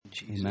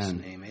Jesus'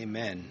 name,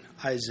 amen.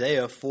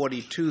 Isaiah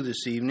 42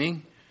 this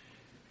evening,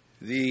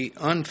 the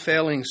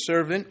Unfailing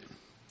Servant.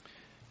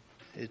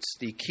 It's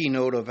the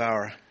keynote of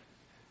our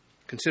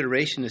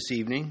consideration this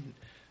evening.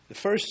 The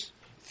first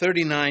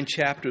 39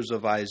 chapters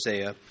of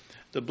Isaiah,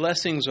 the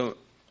blessings are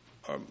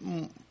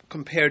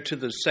compared to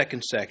the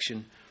second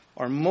section,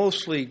 are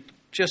mostly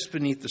just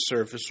beneath the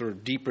surface or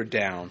deeper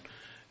down.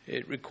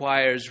 It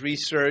requires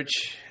research,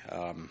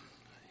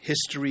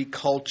 history,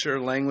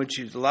 culture, language,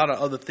 a lot of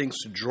other things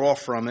to draw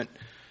from it,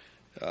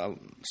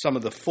 some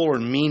of the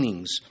foreign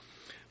meanings.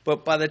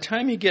 But by the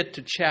time you get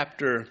to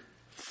chapter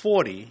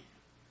 40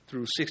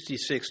 through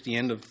 66, the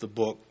end of the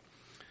book,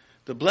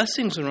 the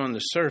blessings are on the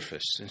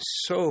surface. And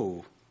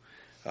so,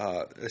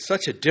 it's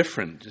such a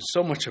difference, it's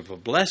so much of a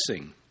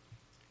blessing,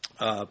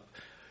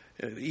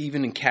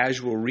 even in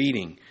casual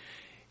reading.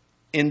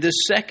 In this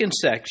second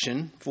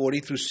section, 40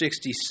 through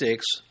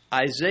 66,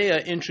 Isaiah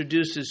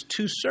introduces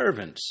two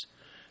servants.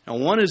 Now,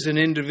 one is an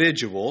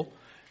individual,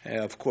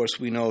 of course,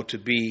 we know to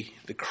be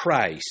the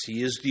Christ.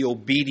 He is the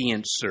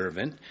obedient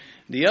servant.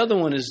 The other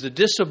one is the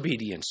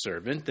disobedient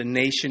servant, the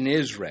nation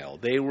Israel.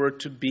 They were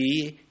to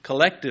be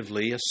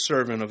collectively a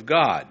servant of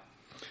God.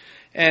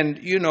 And,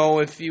 you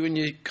know, when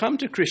you come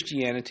to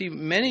Christianity,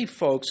 many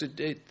folks,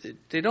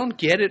 they don't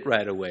get it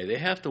right away. They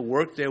have to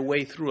work their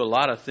way through a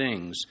lot of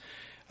things.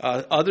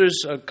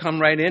 Others come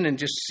right in and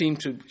just seem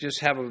to just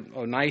have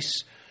a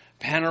nice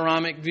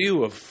panoramic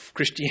view of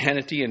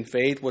Christianity and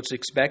faith, what's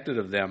expected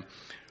of them.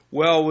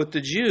 Well, with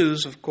the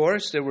Jews, of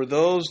course, there were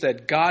those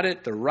that got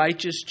it, the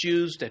righteous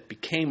Jews that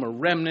became a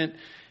remnant,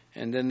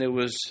 and then there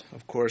was,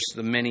 of course,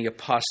 the many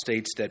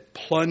apostates that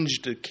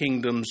plunged the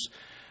kingdoms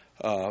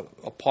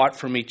apart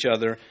from each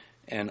other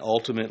and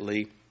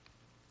ultimately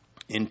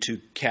into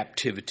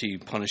captivity,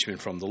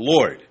 punishment from the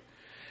Lord.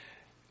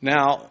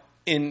 Now,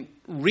 in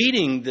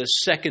reading this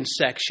second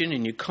section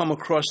and you come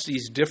across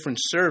these different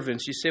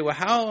servants, you say, well,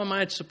 how am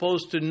I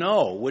supposed to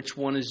know which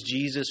one is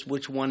Jesus,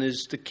 which one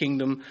is the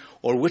kingdom,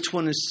 or which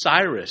one is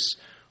Cyrus,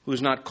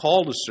 who's not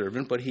called a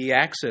servant, but he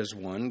acts as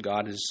one?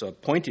 God has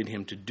appointed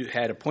him to do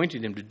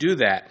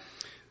that.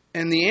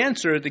 And the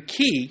answer, the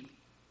key,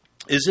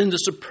 is in the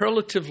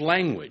superlative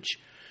language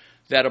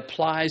that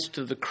applies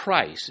to the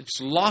Christ. It's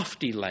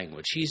lofty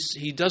language.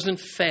 He doesn't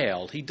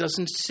fail. He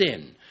doesn't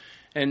sin.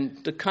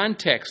 And that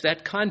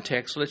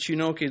context lets you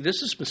know, okay,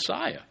 this is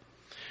Messiah.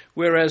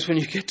 Whereas when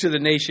you get to the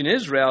nation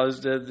Israel,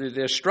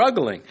 they're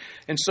struggling.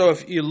 And so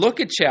if you look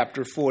at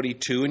chapter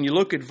 42 and you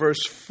look at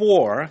verse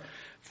 4,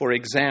 for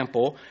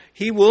example,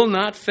 he will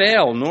not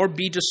fail nor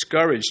be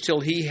discouraged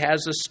till he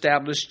has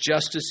established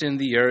justice in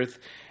the earth,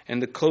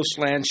 and the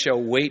coastland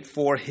shall wait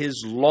for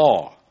his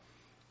law.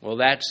 Well,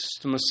 that's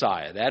the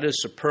Messiah. That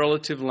is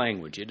superlative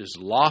language. It is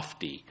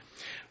lofty.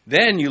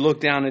 Then you look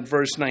down at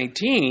verse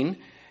 19,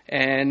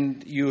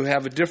 and you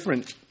have a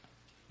different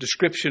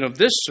description of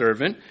this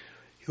servant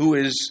who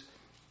is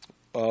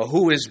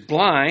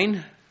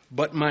blind,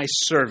 but my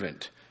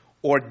servant,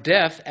 or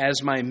deaf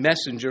as my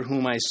messenger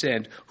whom I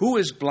send. Who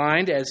is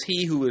blind as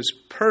he who is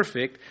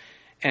perfect,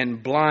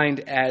 and blind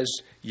as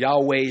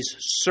Yahweh's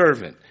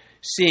servant,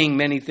 seeing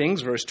many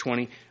things, verse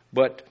 20,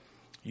 but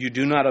you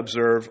do not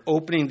observe,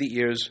 opening the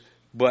ears,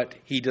 but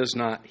he does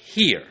not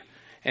hear.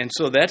 And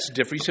so that's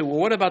different. You say, well,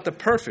 what about the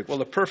perfect? Well,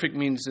 the perfect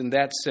means in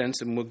that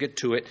sense, and we'll get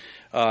to it,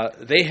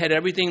 they had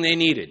everything they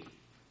needed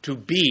to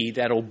be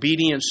that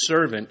obedient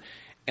servant,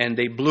 and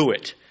they blew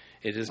it.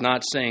 It is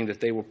not saying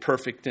that they were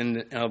perfect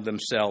in of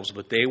themselves,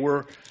 but they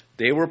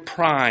were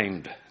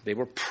primed, they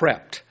were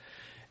prepped.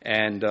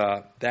 And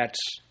that's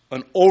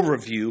an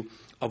overview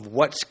of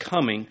what's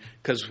coming,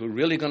 because we're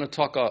really going to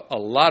talk a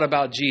lot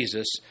about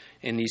Jesus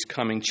in these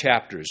coming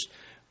chapters.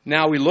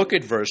 Now we look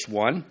at verse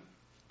 1.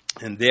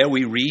 And there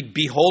we read,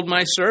 behold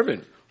my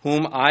servant,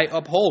 whom I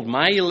uphold,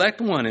 my elect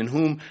one, in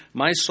whom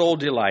my soul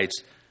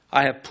delights.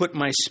 I have put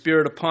my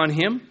spirit upon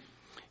him.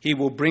 He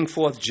will bring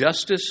forth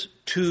justice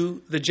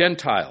to the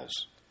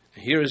Gentiles.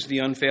 Here is the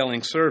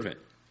unfailing servant.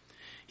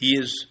 He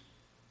is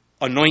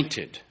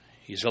anointed.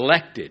 He's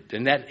elected.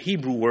 And that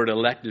Hebrew word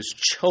elect is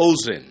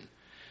chosen.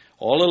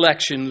 All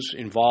elections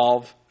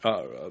involve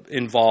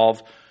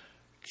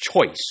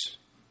choice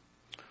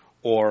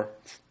or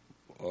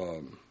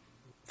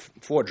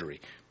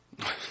forgery.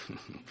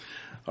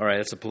 All right,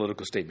 that's a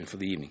political statement for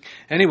the evening.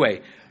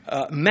 Anyway,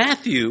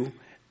 Matthew,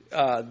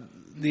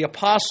 the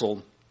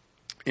apostle,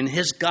 in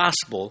his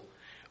gospel,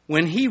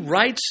 when he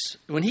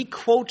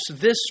quotes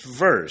this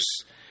verse,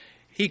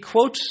 he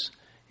quotes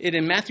it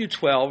in Matthew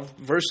 12,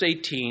 verse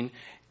 18,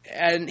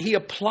 and he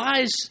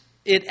applies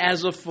it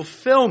as a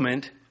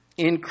fulfillment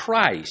in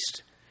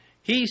Christ.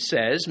 He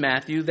says,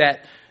 Matthew,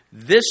 that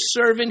this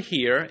servant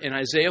here in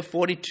Isaiah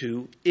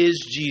 42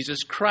 is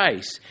Jesus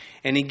Christ.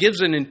 And he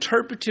gives an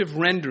interpretive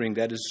rendering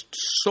that is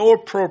so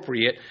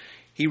appropriate.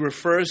 He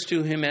refers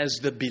to him as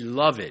the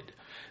beloved.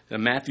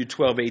 Matthew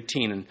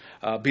 12:18.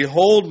 And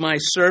behold my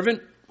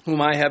servant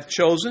whom I have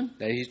chosen.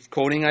 He's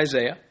quoting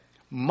Isaiah.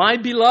 My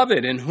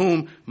beloved, in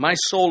whom my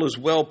soul is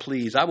well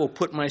pleased. I will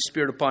put my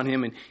spirit upon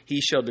him, and he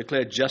shall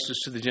declare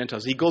justice to the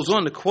Gentiles. He goes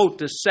on to quote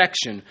this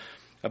section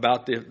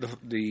about the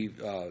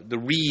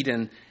reed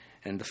and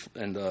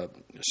the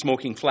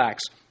smoking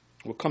flax.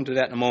 We'll come to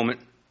that in a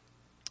moment.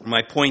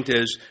 My point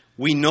is,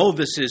 we know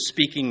this is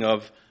speaking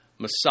of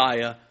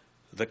Messiah,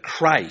 the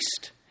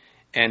Christ,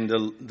 and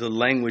the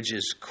language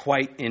is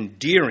quite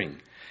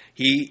endearing.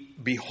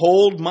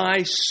 Behold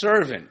my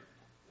servant.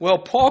 Well,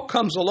 Paul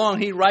comes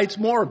along, he writes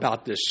more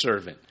about this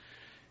servant.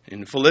 In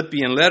the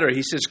Philippian letter,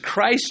 he says,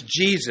 Christ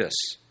Jesus,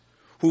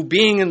 who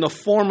being in the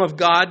form of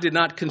God did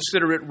not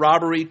consider it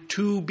robbery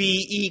to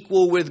be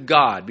equal with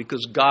God,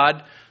 because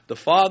God the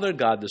Father,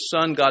 God the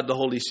Son, God the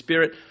Holy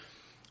Spirit,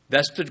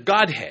 that's the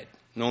Godhead,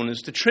 known as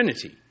the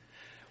Trinity.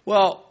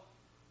 Well,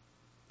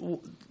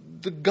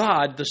 the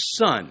God, the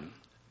Son,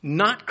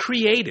 not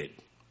created,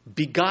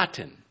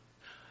 begotten.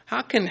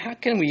 How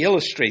can we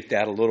illustrate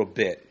that a little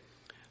bit?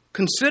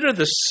 Consider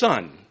the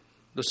sun,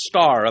 the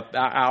star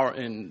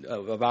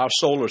of our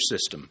solar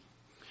system.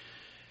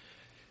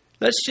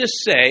 Let's just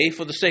say,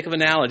 for the sake of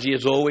analogy,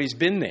 it's always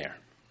been there.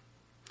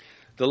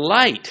 The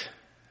light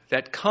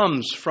that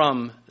comes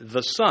from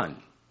the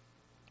sun,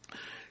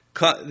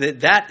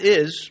 that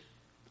is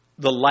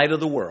the light of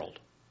the world.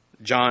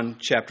 John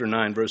chapter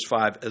 9, verse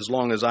 5, as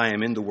long as I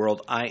am in the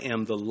world, I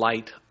am the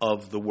light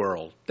of the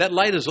world. That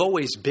light has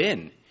always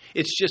been.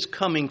 It's just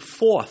coming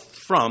forth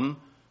from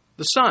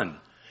the sun.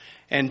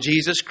 And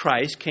Jesus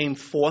Christ came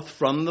forth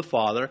from the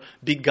Father,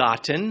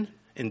 begotten,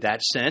 in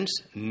that sense,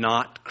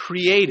 not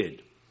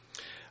created.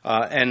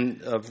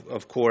 And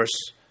of course,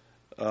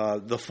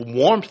 the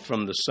warmth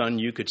from the sun,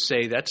 you could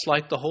say, that's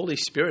like the Holy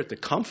Spirit, the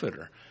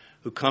Comforter,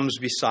 who comes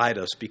beside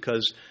us,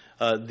 because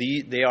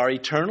they are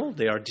eternal,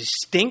 they are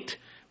distinct,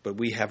 but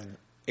we have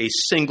a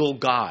single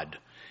God.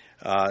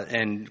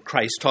 And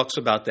Christ talks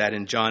about that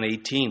in John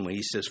 18, when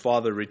he says,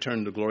 Father,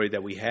 return the glory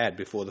that we had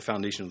before the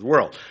foundation of the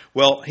world.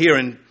 Well, here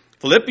in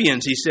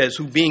Philippians, he says,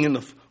 who being in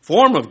the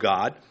form of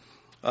God,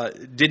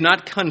 did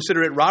not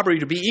consider it robbery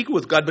to be equal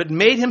with God, but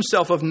made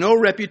himself of no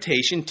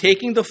reputation,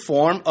 taking the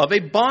form of a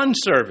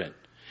bondservant.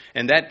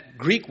 And that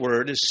Greek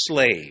word is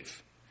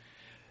slave.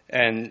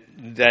 And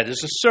that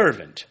is a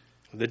servant.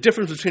 The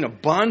difference between a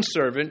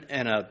bondservant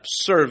and a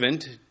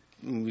servant,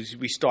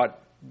 we start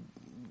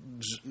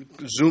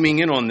zooming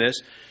in on this,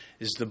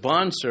 is the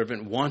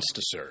bondservant wants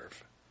to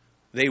serve.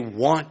 They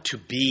want to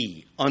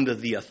be under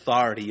the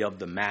authority of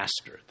the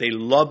master. They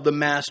love the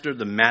master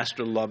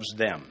loves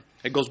them.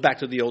 It goes back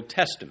to the Old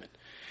Testament.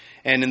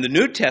 And in the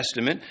New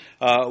Testament,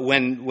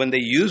 when they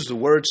use the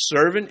word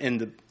servant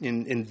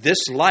in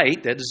this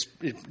light, that is,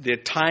 they're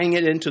tying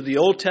it into the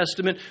Old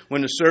Testament,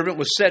 when the servant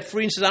was set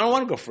free and says, I don't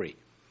want to go free.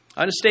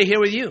 I want to stay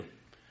here with you.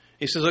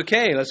 He says,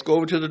 okay, let's go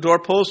over to the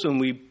doorpost and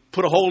we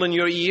put a hole in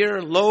your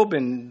ear lobe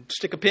and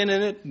stick a pin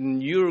in it,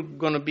 and you're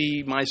going to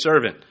be my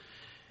servant.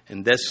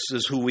 And this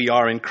is who we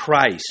are in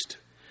Christ.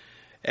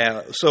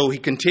 So he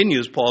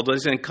continues, Paul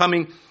does, and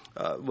coming,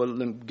 let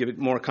me give it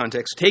more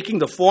context, taking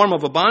the form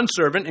of a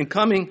bondservant and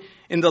coming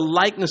in the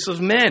likeness of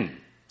men.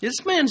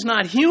 This man's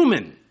not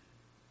human,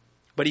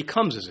 but he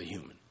comes as a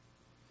human.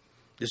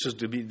 This is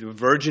to be the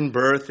virgin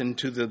birth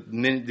into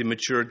the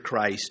matured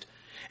Christ.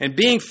 And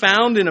being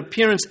found in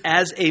appearance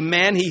as a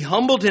man, he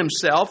humbled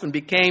himself and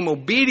became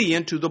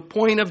obedient to the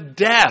point of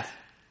death.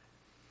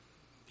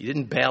 He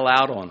didn't bail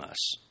out on us.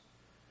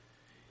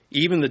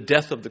 Even the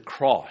death of the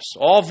cross,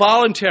 all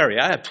voluntary.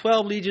 I have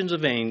 12 legions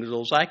of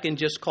angels. I can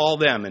just call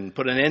them and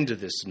put an end to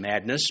this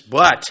madness.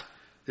 But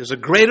there's a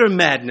greater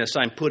madness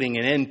I'm putting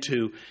an end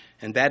to,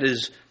 and that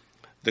is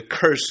the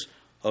curse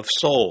of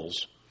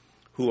souls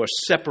who are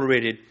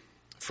separated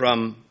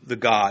from the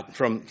God,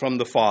 from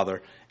the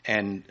Father.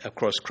 And, of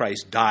course,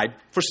 Christ died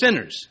for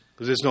sinners,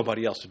 because there's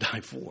nobody else to die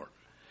for.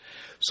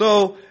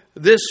 So,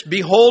 this,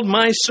 behold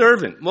my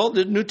servant. Well,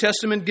 the New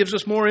Testament gives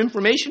us more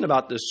information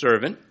about this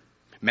servant.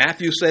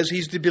 Matthew says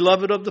he's the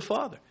beloved of the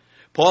Father.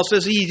 Paul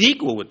says he's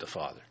equal with the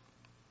Father,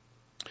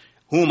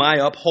 whom I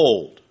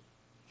uphold.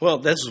 Well,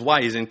 this is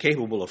why he's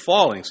incapable of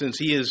falling, since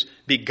he is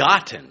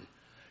begotten,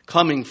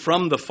 coming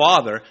from the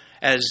Father,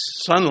 as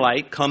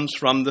sunlight comes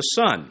from the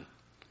sun,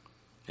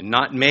 and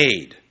not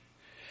made.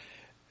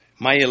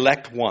 My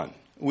elect one,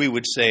 we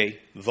would say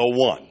the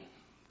one,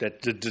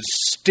 that the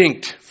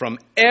distinct from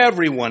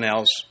everyone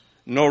else,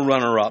 no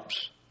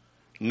runner-ups,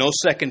 no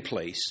second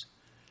place,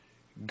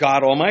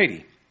 God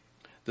Almighty,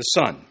 the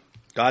Son,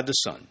 God the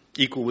Son,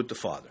 equal with the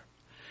Father.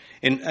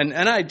 And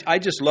I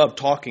just love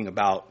talking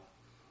about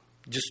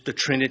just the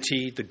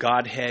Trinity, the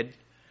Godhead,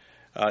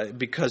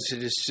 because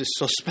it is just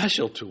so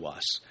special to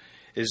us.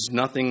 There's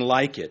nothing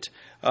like it.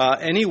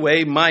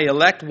 Anyway, my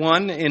elect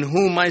one, in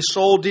whom my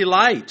soul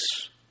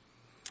delights.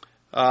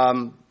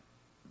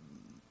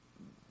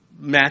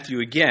 Matthew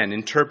again,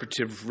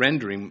 interpretive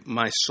rendering,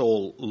 my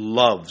soul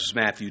loves.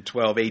 Matthew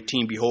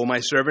 12:18, behold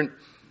my servant,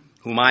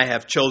 whom I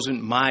have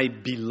chosen, my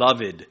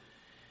beloved,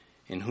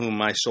 in whom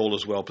my soul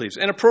is well pleased.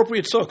 And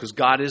appropriate so, because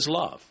God is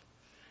love.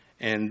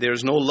 And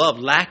there's no love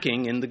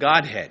lacking in the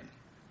Godhead.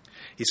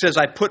 He says,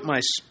 I put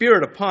my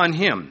spirit upon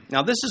him.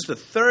 Now this is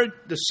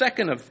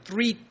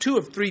two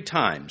of three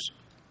times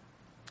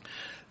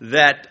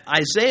that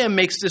Isaiah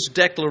makes this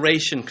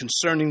declaration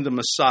concerning the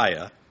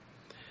Messiah,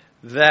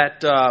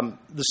 that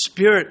the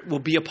Spirit will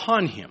be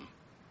upon him,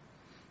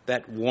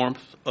 that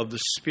warmth of the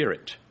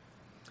Spirit.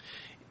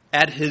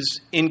 At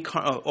his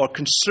or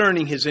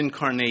concerning his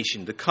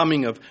incarnation, the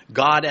coming of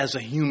God as a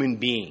human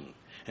being.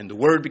 And the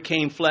Word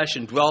became flesh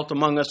and dwelt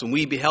among us, and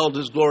we beheld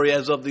his glory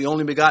as of the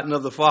only begotten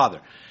of the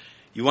Father.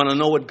 You want to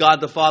know what God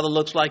the Father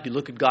looks like? You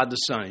look at God the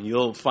Son, and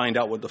you'll find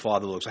out what the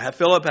Father looks like.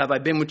 Philip, have I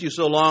been with you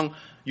so long?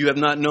 You have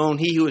not known.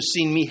 He who has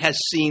seen me has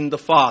seen the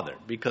Father,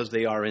 because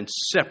they are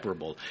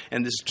inseparable.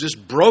 And this is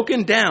just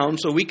broken down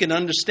so we can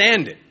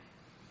understand it.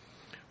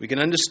 We can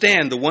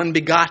understand the one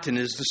begotten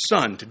is the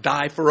Son to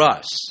die for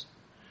us.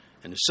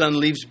 And the Son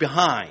leaves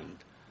behind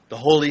the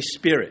Holy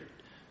Spirit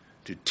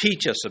to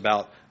teach us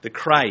about the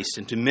Christ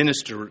and to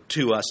minister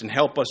to us and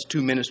help us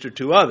to minister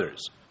to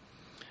others.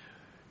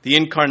 The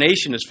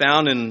incarnation is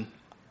found in,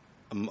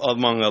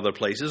 among other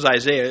places,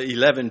 Isaiah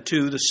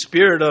 11:2, the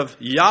Spirit of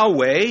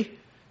Yahweh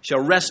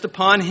shall rest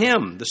upon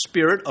him, the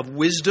Spirit of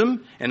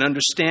wisdom and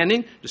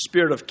understanding, the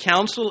Spirit of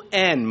counsel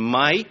and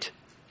might.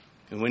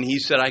 And when he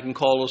said, I can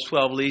call those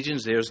 12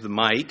 legions, there's the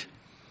might.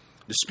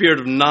 The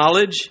Spirit of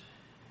knowledge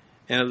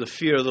and of the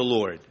fear of the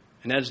Lord.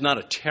 And that is not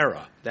a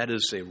terror. That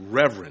is a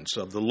reverence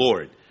of the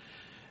Lord.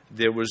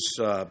 There was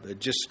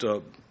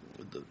the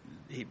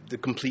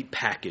complete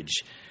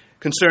package.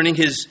 Concerning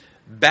his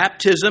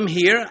baptism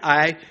here,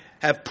 I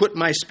have put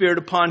my Spirit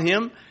upon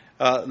him.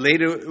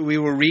 Later we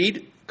will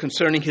read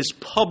concerning his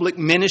public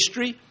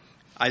ministry.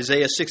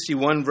 Isaiah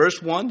 61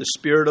 verse 1, the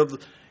Spirit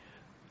of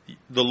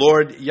the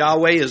Lord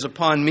Yahweh is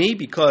upon me,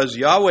 because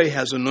Yahweh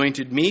has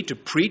anointed me to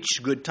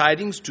preach good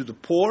tidings to the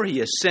poor. He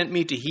has sent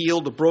me to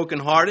heal the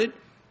brokenhearted,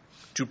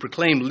 to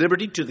proclaim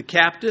liberty to the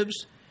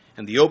captives,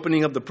 and the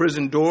opening of the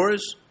prison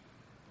doors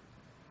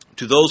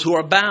to those who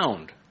are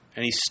bound.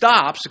 And he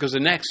stops because the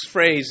next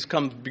phrase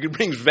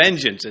brings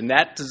vengeance, and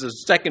that is the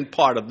second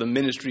part of the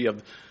ministry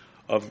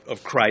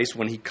of Christ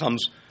when he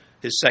comes,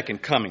 his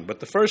second coming.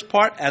 But the first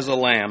part as a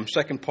lamb,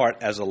 second part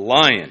as a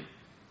lion.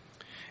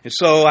 And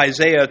so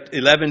Isaiah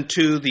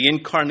 11:2, the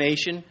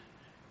incarnation.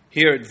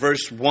 Here at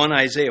verse 1,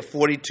 Isaiah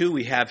 42,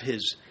 we have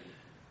his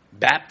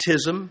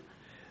baptism.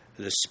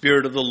 The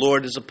Spirit of the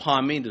Lord is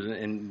upon me.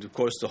 And, of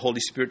course, the Holy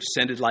Spirit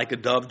descended like a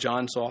dove,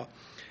 John saw.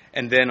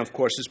 And then, of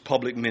course, his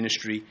public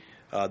ministry,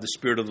 the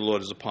Spirit of the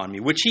Lord is upon me.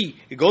 Which he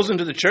goes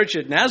into the church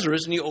at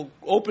Nazareth and he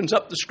opens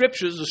up the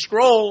Scriptures, the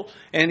scroll,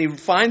 and he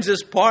finds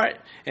this part.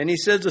 And he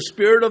says, the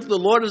Spirit of the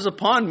Lord is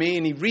upon me.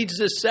 And he reads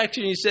this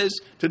section. And he says,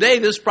 today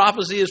this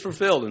prophecy is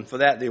fulfilled. And for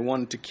that they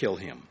wanted to kill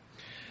him.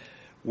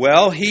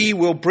 Well, he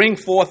will bring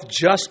forth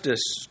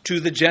justice to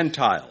the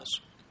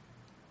Gentiles.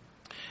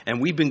 And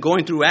we've been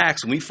going through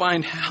Acts, and we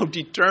find how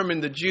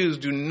determined the Jews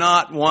do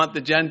not want the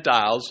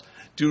Gentiles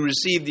to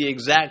receive the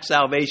exact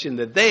salvation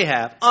that they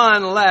have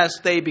unless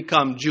they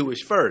become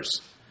Jewish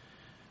first.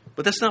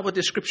 But that's not what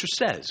the Scripture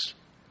says.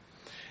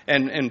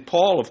 And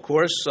Paul, of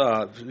course,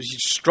 he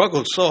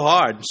struggled so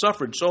hard and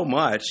suffered so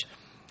much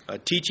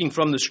teaching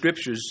from the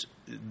Scriptures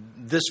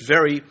this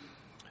very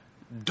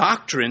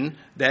doctrine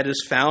that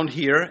is found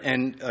here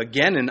and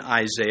again in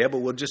Isaiah,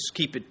 but we'll just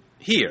keep it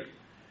here.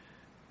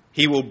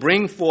 He will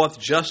bring forth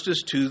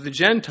justice to the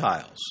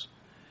Gentiles.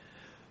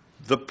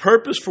 The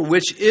purpose for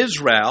which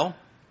Israel,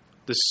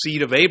 the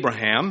seed of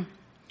Abraham,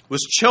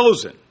 was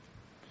chosen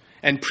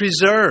and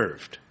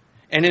preserved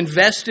and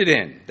invested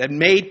in, that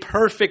made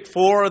perfect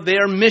for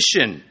their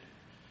mission.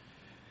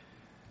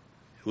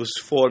 It was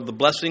for the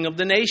blessing of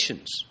the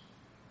nations.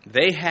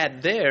 They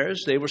had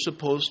theirs. They were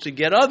supposed to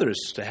get others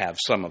to have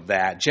some of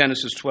that.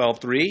 Genesis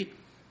 12:3,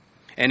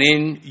 and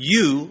in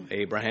you,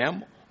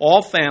 Abraham,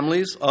 all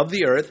families of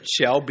the earth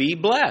shall be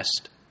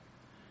blessed,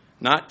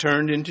 not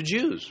turned into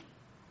Jews.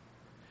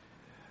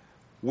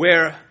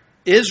 Where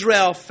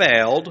Israel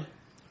failed,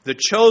 the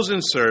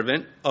chosen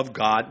servant of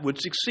God would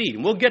succeed.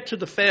 And we'll get to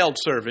the failed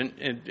servant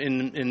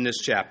in this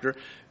chapter,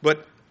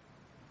 but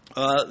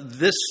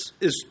this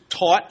is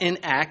taught in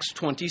Acts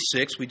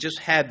 26. We just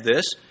had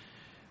this.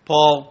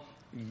 Paul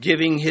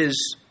giving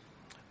his,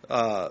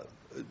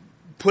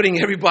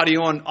 putting everybody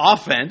on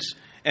offense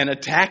and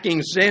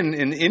attacking sin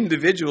in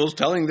individuals,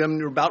 telling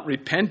them about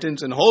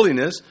repentance and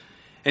holiness.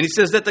 And he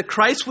says that the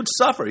Christ would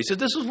suffer. He says,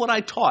 this is what I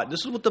taught.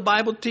 This is what the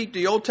Bible teaches.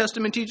 The Old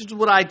Testament teaches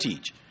what I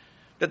teach.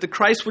 That the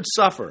Christ would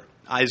suffer.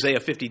 Isaiah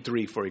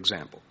 53, for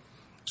example.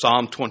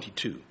 Psalm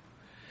 22.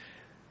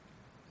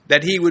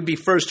 That he would be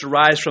first to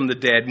rise from the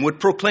dead and would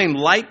proclaim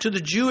light to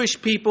the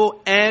Jewish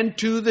people and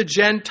to the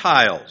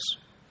Gentiles.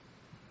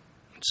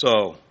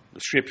 So the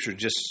Scripture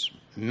just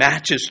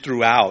matches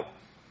throughout.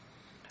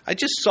 I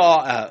just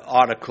saw an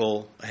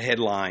article, a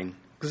headline,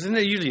 because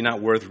they're usually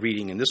not worth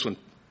reading, and this one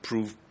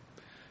proved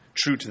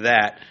true to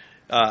that.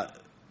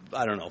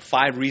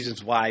 5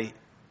 reasons why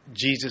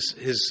Jesus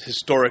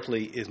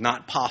historically is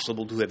not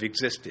possible to have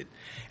existed.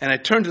 And I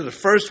turned to the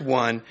first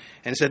one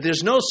and said,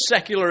 there's no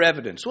secular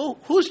evidence. Well,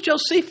 who's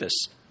Josephus?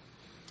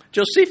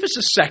 Josephus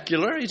is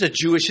secular. He's a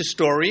Jewish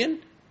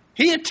historian.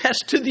 He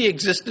attests to the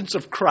existence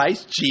of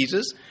Christ,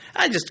 Jesus.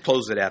 I just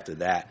closed it after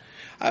that.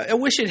 I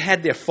wish it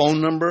had their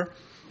phone number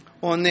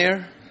on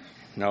there.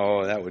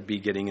 No, that would be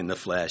getting in the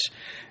flesh.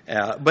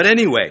 But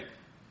anyway,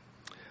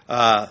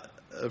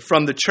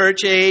 from the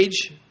church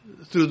age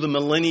through the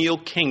millennial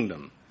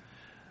kingdom,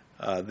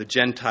 the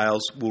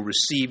Gentiles will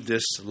receive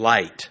this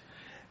light.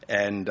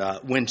 And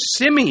when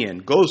Simeon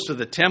goes to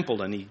the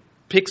temple and he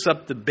picks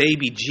up the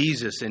baby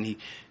Jesus and he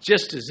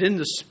just is in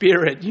the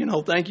spirit,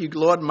 thank you,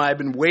 Lord, I've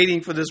been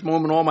waiting for this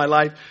moment all my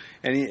life.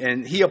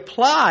 And he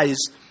applies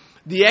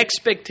the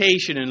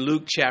expectation in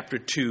Luke chapter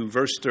 2,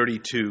 verse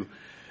 32,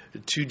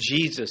 to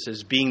Jesus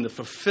as being the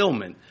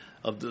fulfillment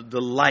of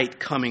the light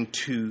coming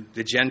to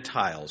the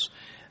Gentiles.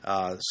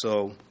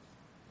 So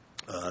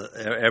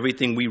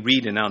everything we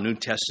read in our New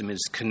Testament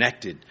is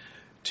connected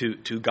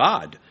to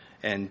God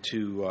and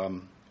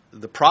to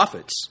the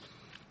prophets.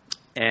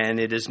 And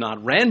it is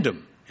not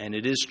random, and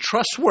it is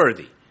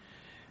trustworthy.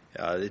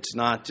 It's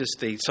not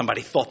just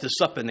somebody thought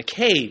this up in a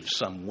cave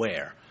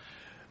somewhere.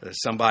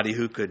 Somebody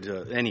who could,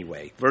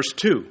 anyway. Verse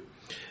 2,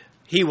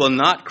 he will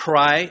not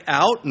cry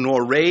out,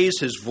 nor raise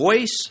his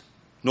voice,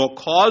 nor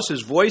cause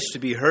his voice to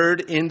be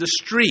heard in the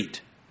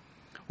street.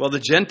 Well, the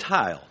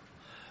Gentile,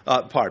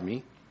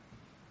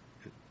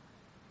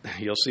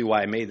 you'll see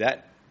why I made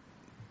that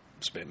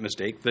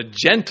mistake. The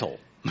gentle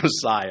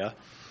Messiah,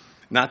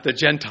 not the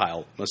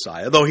Gentile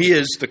Messiah, though he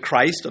is the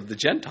Christ of the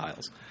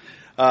Gentiles.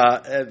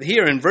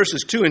 Here in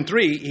verses 2 and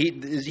 3,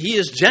 he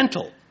is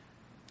gentle.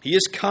 He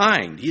is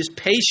kind. He is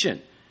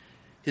patient.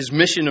 His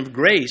mission of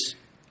grace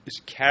is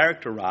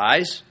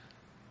characterized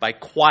by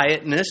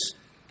quietness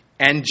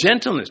and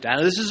gentleness.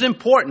 Now, this is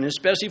important,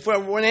 especially for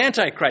when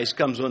Antichrist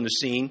comes on the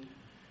scene.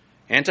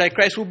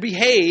 Antichrist will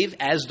behave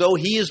as though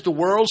he is the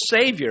world's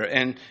savior.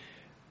 And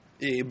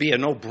it would be a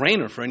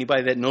no-brainer for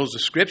anybody that knows the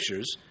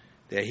Scriptures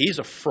that he's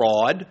a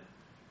fraud,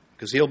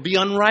 because he'll be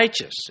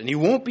unrighteous, and he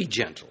won't be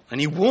gentle,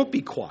 and he won't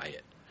be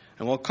quiet.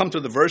 And we'll come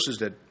to the verses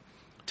that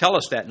tell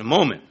us that in a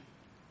moment.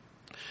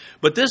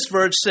 But this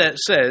verse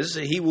says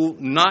he will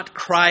not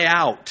cry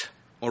out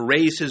or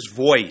raise his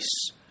voice.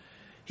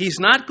 He's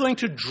not going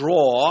to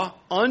draw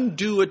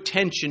undue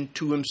attention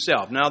to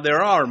himself. Now, there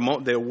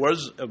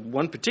was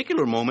one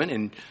particular moment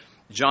in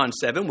John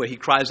 7 where he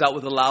cries out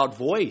with a loud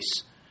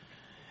voice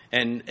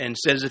and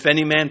says, "If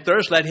any man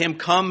thirst, let him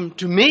come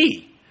to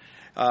me."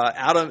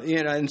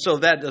 And so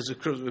that is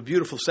a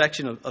beautiful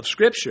section of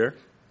Scripture.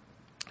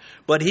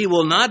 But he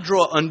will not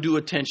draw undue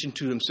attention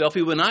to himself.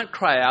 He will not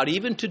cry out,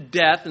 even to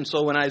death. And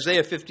so when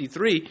Isaiah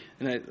 53,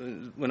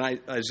 when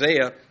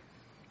Isaiah,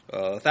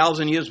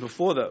 1,000 years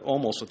before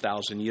almost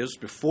 1,000 years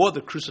before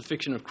the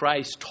crucifixion of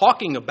Christ,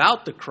 talking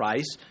about the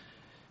Christ,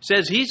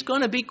 says he's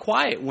going to be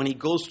quiet when he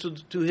goes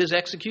to his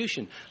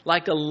execution.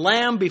 Like a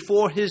lamb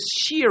before his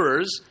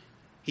shearers,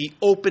 he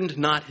opened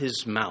not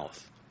his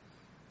mouth.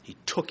 He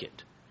took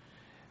it.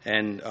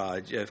 And,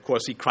 of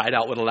course, he cried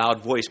out with a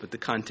loud voice, but the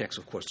context,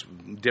 of course,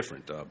 is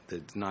different.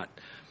 It's not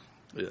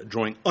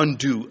drawing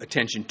undue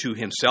attention to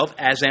himself,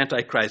 as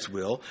Antichrist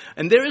will.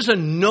 And there is a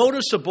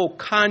noticeable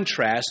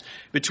contrast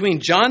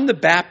between John the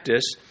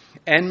Baptist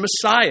and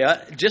Messiah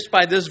just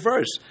by this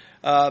verse.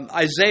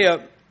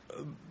 Isaiah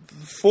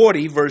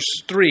 40,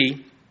 verse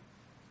 3,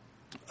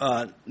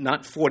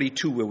 not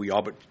 42 where we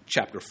are, but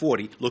chapter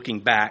 40,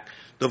 looking back.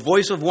 The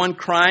voice of one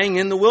crying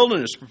in the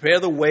wilderness,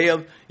 prepare the way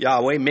of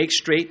Yahweh, make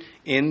straight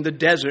in the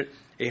desert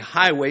a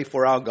highway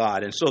for our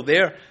God. And so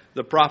there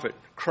the prophet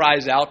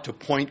cries out to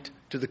point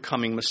to the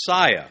coming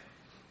Messiah.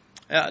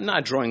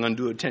 Not drawing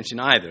undue attention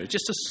either. It's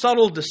just a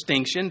subtle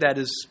distinction that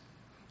is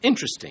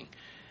interesting.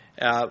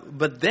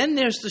 But then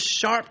there's the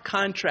sharp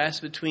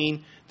contrast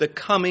between the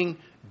coming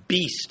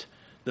beast,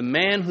 the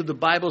man who the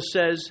Bible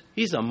says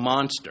he's a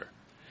monster.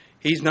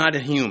 He's not a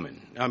human.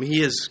 I mean,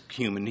 he is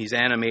human. He's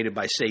animated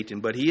by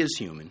Satan, but he is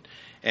human.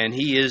 And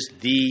he is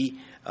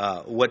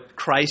what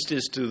Christ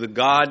is to the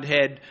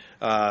Godhead,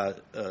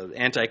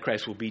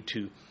 Antichrist will be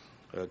to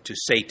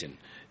Satan.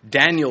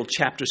 Daniel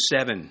chapter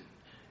 7.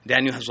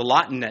 Daniel has a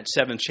lot in that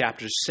 7th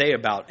chapter to say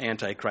about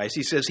Antichrist.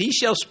 He says, he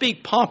shall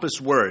speak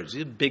pompous words,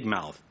 he's a big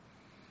mouth,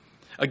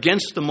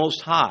 against the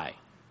Most High.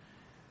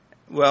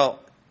 Well,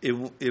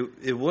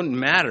 it wouldn't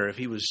matter if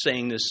he was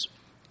saying this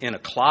in a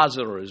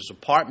closet or his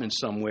apartment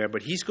somewhere,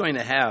 but he's going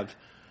to have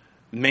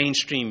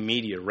mainstream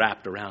media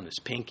wrapped around his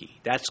pinky.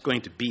 That's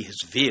going to be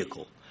his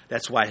vehicle.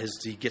 That's why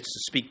he gets to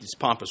speak these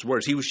pompous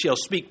words. He shall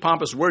speak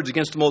pompous words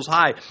against the Most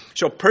High,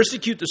 shall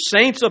persecute the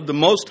saints of the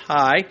Most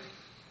High,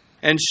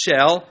 and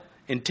shall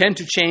intend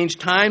to change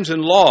times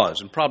and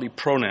laws, and probably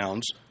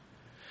pronouns.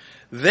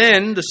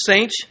 Then the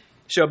saints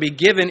shall be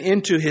given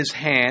into his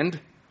hand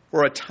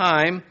for a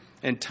time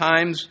and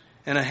times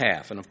and a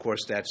half. And of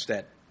course, that's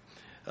that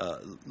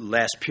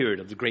last period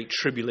of the Great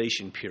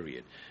Tribulation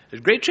period. The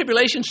Great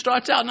Tribulation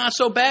starts out not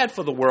so bad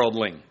for the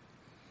worldling.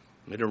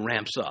 It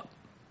ramps up.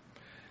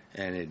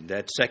 And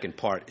that second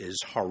part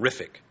is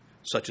horrific,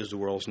 such as the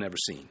world's never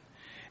seen.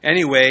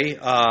 Anyway,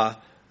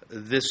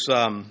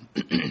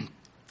 the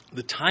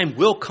time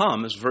will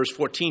come, as verse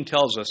 14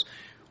 tells us,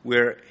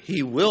 where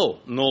he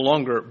will no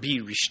longer be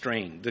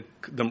restrained,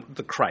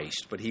 the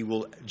Christ, but he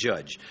will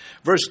judge.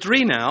 Verse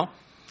 3 now,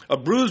 A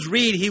bruised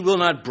reed he will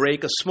not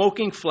break, a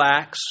smoking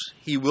flax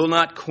he will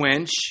not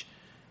quench.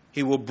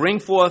 He will bring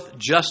forth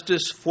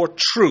justice for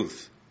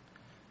truth.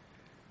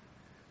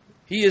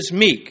 He is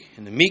meek,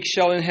 and the meek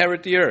shall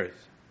inherit the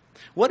earth.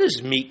 What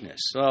is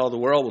meekness? Well, the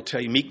world will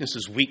tell you meekness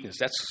is weakness.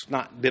 That's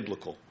not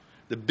biblical.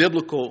 The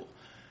biblical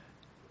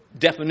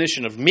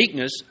definition of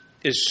meekness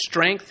is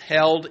strength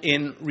held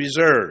in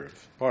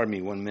reserve. Pardon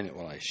me 1 minute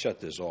while I shut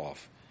this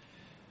off.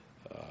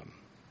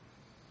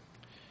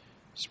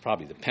 It's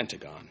probably the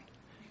Pentagon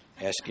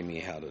asking me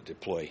how to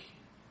deploy.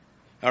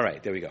 All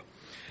right, there we go.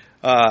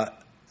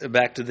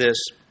 Back to this.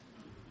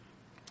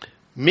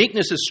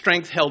 Meekness is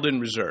strength held in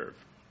reserve.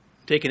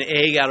 Take an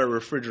egg out of a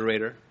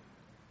refrigerator,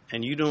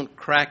 and you don't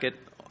crack it,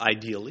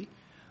 ideally,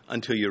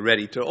 until you're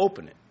ready to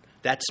open it.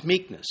 That's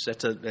meekness.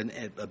 That's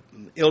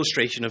an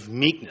illustration of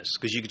meekness,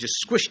 because you could just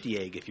squish the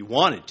egg if you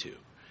wanted to.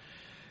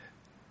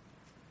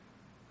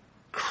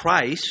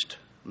 Christ,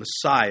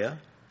 Messiah,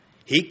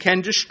 he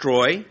can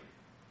destroy,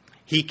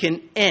 he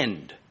can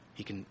end,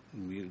 he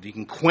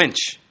can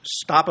quench,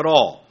 stop it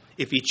all,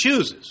 if he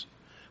chooses.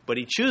 But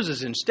he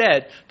chooses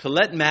instead to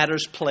let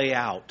matters play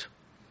out.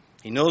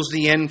 He knows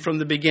the end from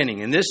the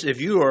beginning. And this,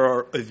 if you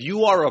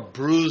are a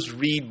bruised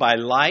reed by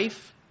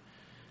life,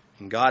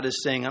 and God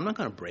is saying, I'm not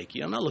going to break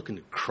you. I'm not looking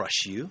to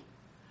crush you.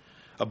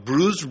 A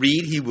bruised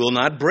reed he will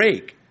not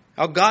break.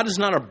 Now, God is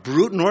not a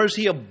brute, nor is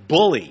he a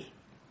bully.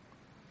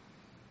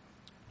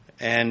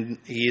 And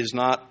he is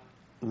not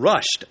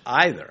rushed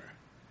either.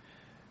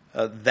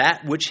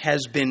 That which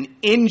has been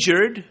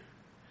injured,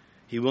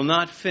 he will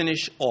not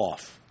finish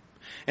off.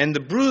 And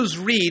the bruised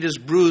reed is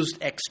bruised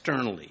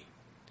externally,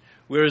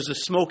 whereas the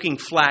smoking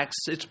flax,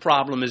 its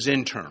problem is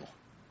internal.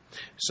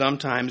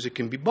 Sometimes it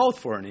can be both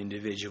for an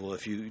individual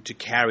to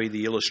carry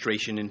the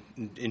illustration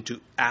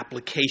into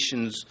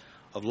applications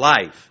of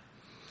life.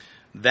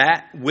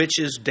 That which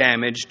is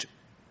damaged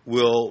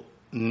will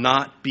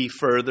not be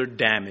further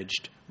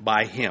damaged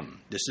by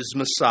him. This is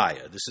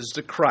Messiah. This is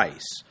the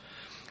Christ.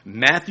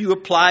 Matthew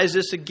applies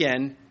this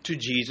again to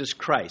Jesus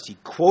Christ. He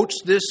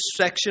quotes this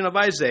section of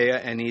Isaiah,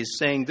 and he's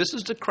saying, this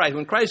is the Christ.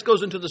 When Christ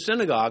goes into the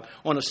synagogue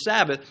on a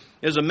Sabbath,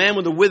 there's a man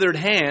with a withered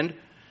hand,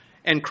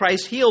 and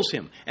Christ heals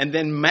him. And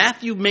then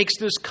Matthew makes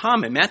this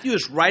comment. Matthew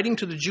is writing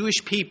to the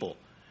Jewish people,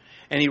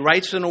 and he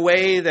writes in a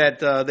way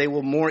that they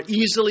will more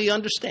easily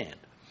understand.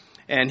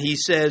 And he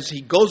says, he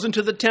goes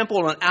into the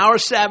temple on our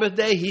Sabbath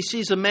day, he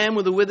sees a man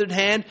with a withered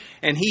hand,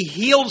 and he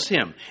heals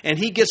him. And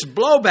he gets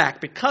blowback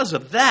because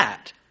of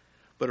that.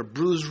 But a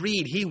bruised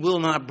reed he will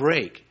not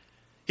break.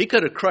 He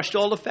could have crushed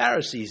all the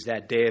Pharisees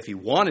that day if he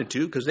wanted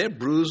to, because they're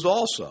bruised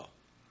also.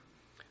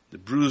 The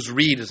bruised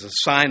reed is a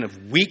sign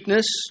of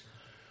weakness,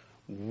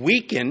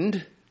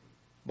 weakened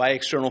by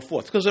external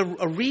force. Because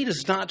a reed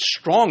is not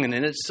strong in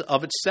it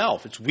of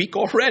itself. It's weak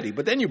already.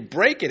 But then you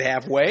break it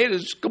halfway, and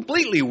it's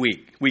completely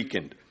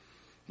weakened.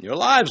 Your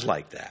lives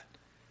like that.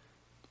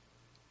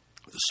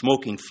 The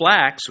smoking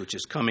flax, which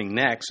is coming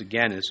next,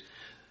 again, is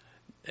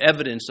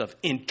evidence of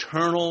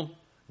internal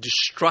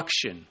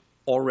destruction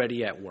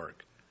already at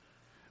work.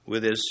 Where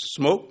there's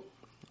smoke,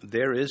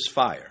 there is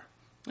fire.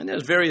 And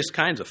there's various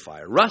kinds of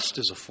fire. Rust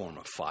is a form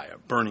of fire,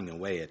 burning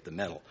away at the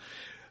metal.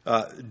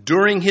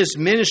 During his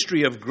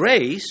ministry of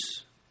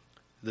grace,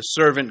 the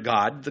servant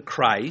God, the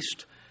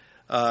Christ,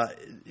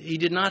 he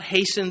did not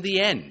hasten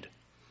the end.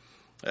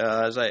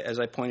 As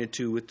I pointed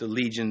to with the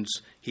legions,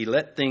 he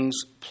let things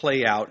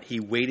play out. He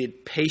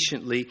waited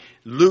patiently.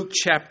 Luke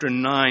chapter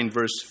 9,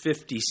 verse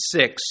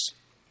 56.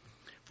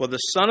 For the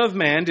Son of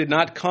Man did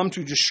not come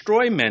to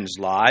destroy men's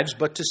lives,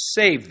 but to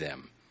save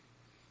them.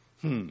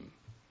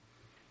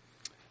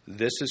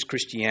 This is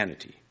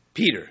Christianity.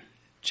 Peter,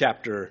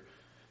 chapter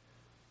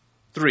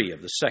 3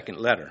 of the second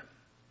letter.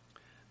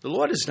 The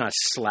Lord is not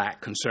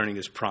slack concerning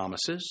his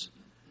promises,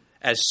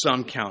 as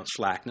some count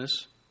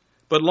slackness,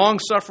 but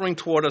long-suffering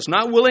toward us,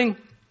 not willing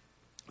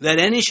that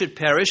any should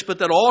perish, but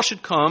that all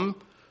should come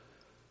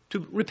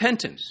to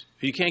repentance.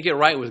 You can't get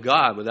right with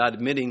God without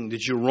admitting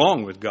that you're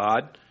wrong with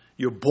God.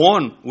 We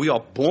are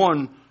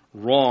born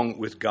wrong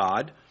with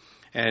God,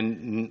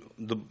 and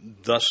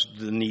thus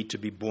the need to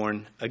be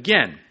born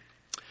again.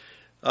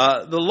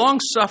 The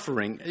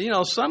long-suffering,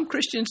 some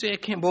Christians say,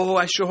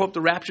 I sure hope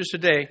the rapture's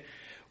today.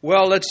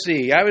 Well, let's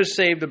see. I was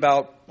saved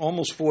about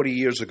almost 40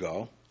 years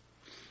ago.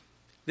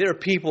 There are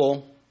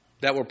people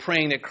that were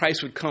praying that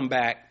Christ would come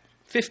back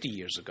 50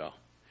 years ago.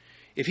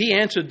 If he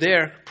answered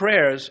their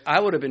prayers, I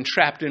would have been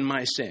trapped in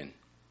my sin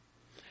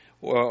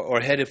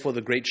or headed for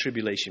the Great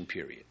Tribulation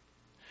period.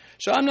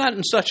 So I'm not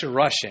in such a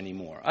rush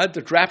anymore. If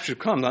the rapture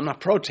comes, I'm not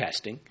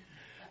protesting.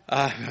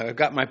 I've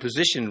got my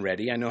position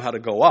ready. I know how to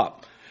go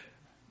up.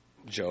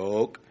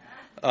 Joke.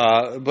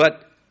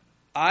 But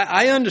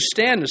I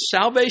understand the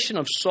salvation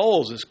of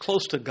souls is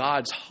close to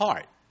God's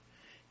heart.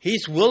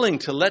 He's willing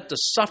to let the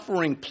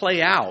suffering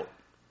play out,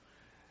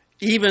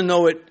 even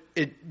though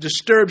it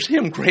disturbs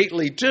him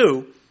greatly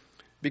too,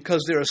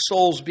 because there are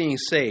souls being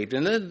saved.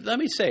 And then, let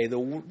me say,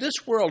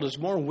 this world is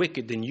more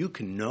wicked than you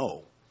can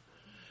know.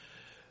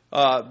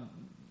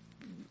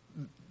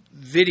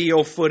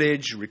 video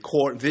footage,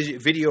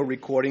 video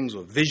recordings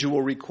or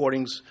visual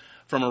recordings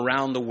from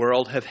around the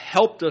world have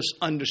helped us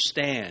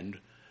understand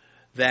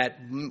that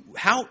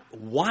how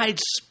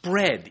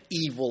widespread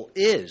evil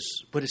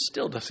is, but it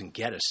still doesn't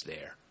get us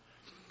there.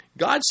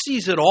 God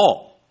sees it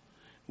all.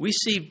 We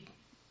see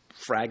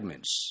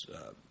fragments,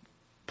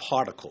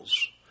 particles,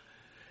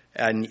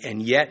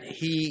 and yet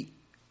He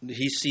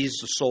sees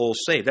the soul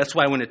saved. That's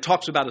why when it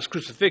talks about His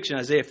crucifixion,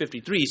 Isaiah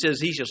 53, He says,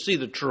 He shall see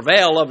the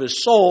travail of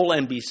His soul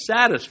and be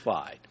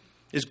satisfied.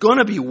 It's going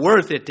to be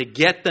worth it to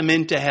get them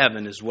into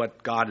heaven, is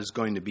what God is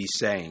going to be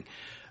saying,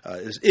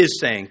 is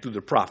saying through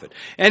the prophet.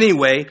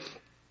 Anyway,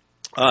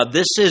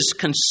 this is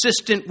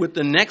consistent with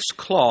the next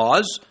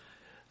clause,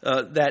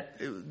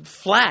 that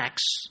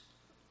flax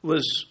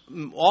was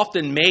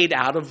often made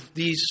out of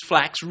these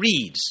flax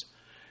reeds.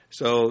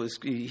 So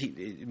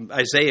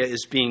Isaiah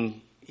is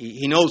being,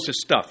 he knows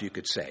his stuff, you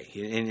could say,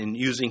 in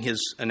using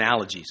his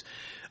analogies.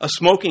 A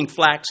smoking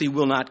flax he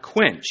will not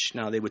quench.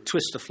 Now, they would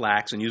twist the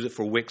flax and use it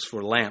for wicks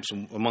for lamps,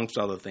 amongst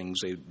other things.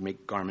 They would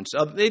make garments.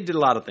 They did a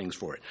lot of things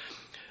for it.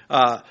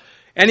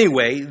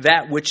 Anyway,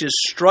 that which is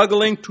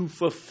struggling to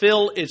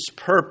fulfill its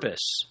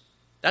purpose.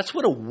 That's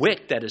what a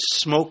wick that is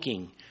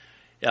smoking.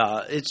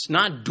 It's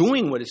not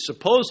doing what it's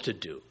supposed to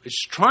do.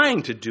 It's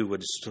trying to do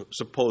what it's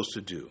supposed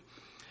to do.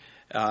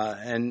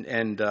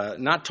 And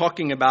not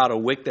talking about a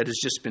wick that has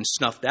just been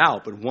snuffed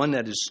out, but one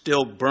that is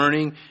still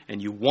burning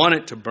and you want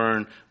it to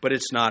burn, but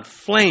it's not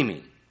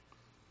flaming.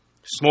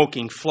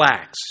 Smoking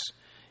flax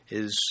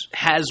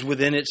has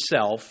within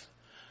itself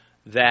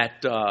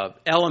that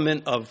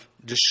element of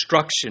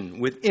destruction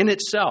within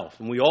itself.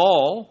 And we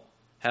all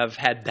have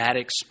had that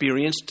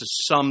experience to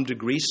some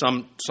degree,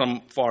 some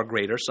far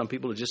greater. Some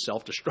people are just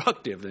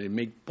self-destructive and they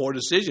make poor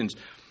decisions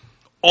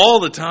all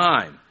the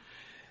time.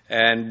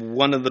 And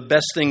one of the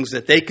best things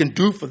that they can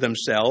do for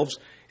themselves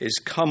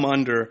is come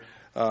under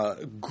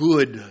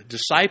good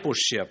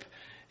discipleship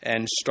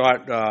and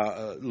start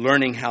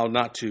learning how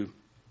not to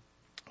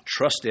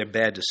trust their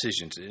bad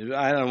decisions.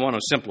 I don't want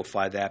to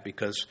simplify that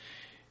because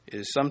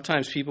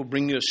sometimes people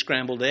bring you a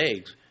scrambled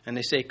egg and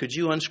they say, could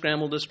you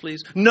unscramble this,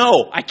 please?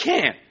 No, I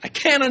can't. I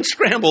can't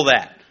unscramble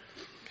that.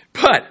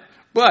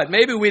 But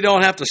maybe we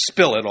don't have to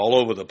spill it all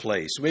over the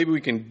place. Maybe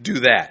we can do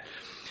that.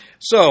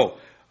 So,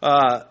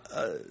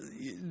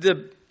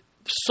 the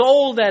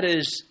soul that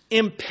is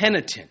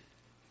impenitent,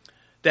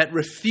 that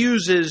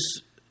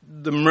refuses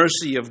the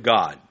mercy of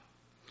God,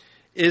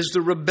 is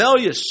the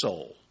rebellious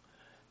soul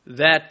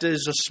that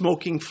is a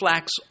smoking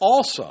flax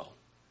also.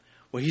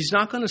 Well, He's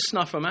not going to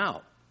snuff them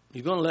out.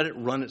 He's going to let it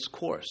run its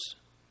course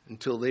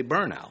until they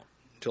burn out,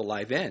 until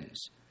life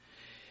ends.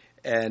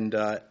 And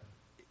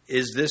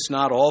is this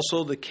not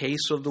also the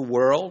case of the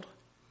world?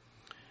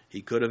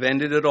 He could have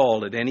ended it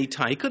all at any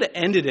time. He could have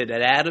ended it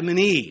at Adam and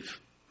Eve.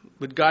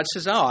 But God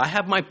says, I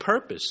have my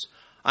purpose.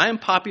 I am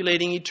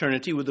populating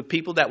eternity with the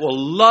people that will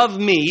love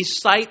me,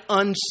 sight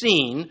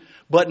unseen,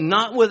 but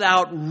not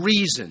without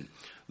reason.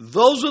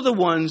 Those are the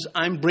ones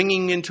I'm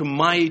bringing into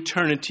my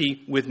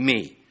eternity with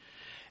me.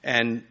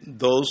 And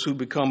those who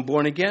become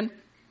born again,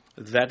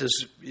 that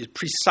is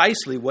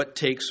precisely what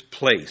takes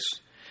place.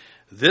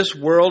 This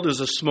world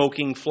is a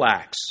smoking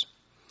flax.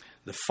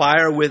 The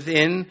fire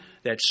within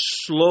that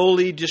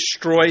slowly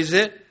destroys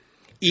it,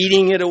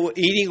 eating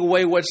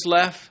away what's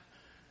left,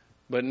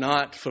 but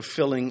not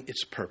fulfilling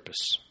its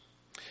purpose.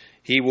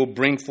 He will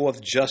bring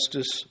forth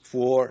justice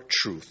for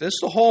truth. This is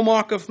the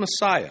hallmark of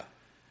Messiah.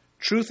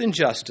 Truth and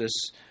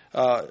justice.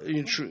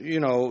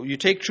 You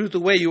take truth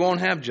away, you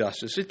won't have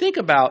justice. So think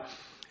about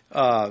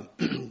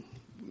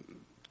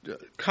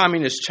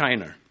communist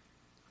China.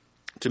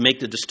 To make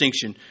the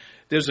distinction,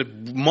 there's a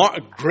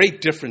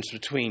great difference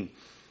between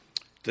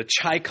the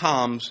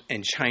Chi-Coms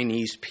and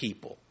Chinese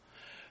people.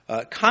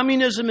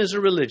 Communism is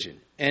a religion,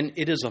 and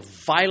it is a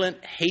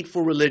violent,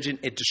 hateful religion.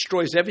 It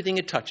destroys everything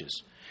it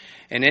touches.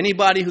 And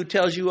anybody who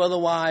tells you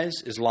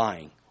otherwise is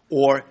lying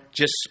or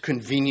just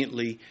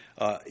conveniently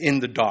in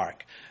the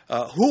dark.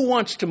 Who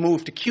wants to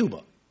move to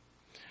Cuba?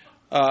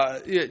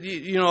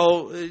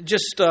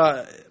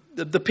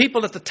 The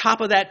people at the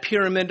top of that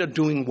pyramid are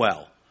doing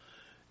well.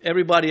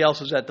 Everybody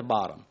else is at the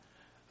bottom.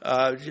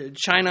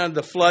 China,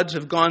 the floods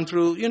have gone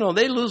through.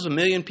 They lose 1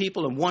 million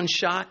people in one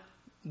shot.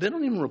 They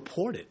don't even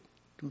report it.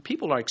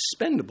 People are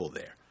expendable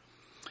there.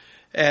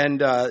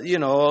 And,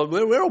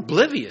 we're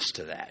oblivious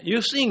to that.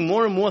 You're seeing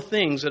more and more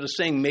things that are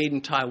saying made in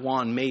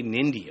Taiwan, made in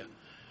India.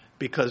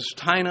 Because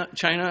China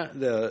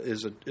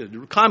is a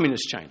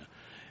communist China.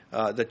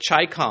 The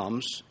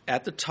Chi-Coms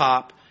at the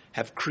top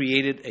have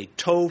created a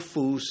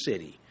tofu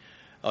city,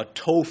 a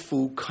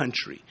tofu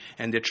country.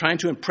 And they're trying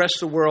to impress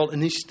the world,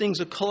 and these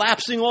things are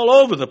collapsing all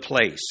over the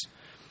place.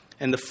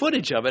 And the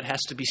footage of it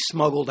has to be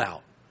smuggled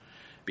out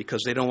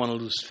because they don't want to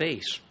lose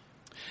face.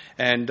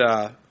 And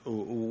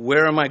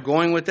where am I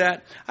going with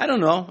that? I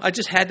don't know. I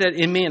just had that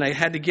in me, and I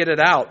had to get it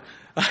out.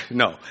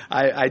 No,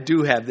 I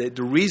do have that.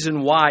 The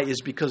reason why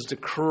is because the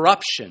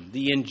corruption,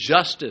 the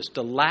injustice,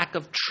 the lack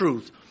of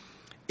truth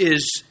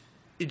is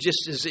it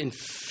just has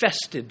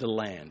infested the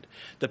land.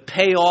 The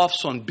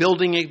payoffs on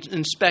building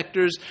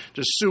inspectors,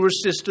 the sewer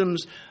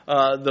systems,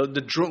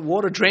 the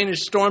water drainage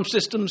storm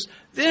systems,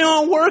 they're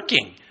all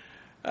working.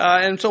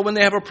 And so when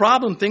they have a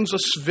problem, things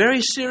are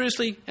very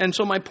seriously. And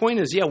so my point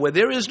is, where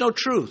there is no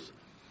truth,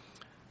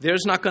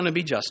 there's not going to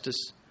be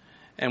justice.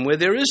 And where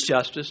there is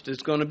justice, there's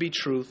going to be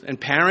truth.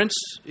 And parents,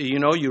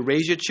 you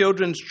raise your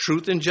children's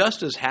truth and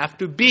justice have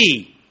to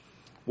be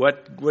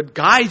what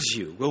guides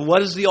you. Well,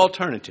 what is the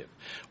alternative?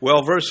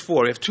 Well, verse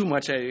 4, if too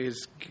much, I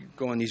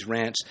go on these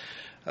rants.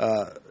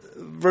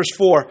 Verse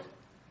 4,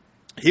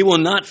 he will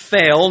not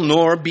fail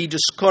nor be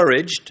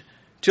discouraged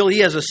till he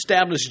has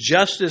established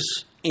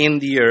justice in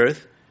the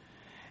earth,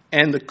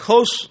 and the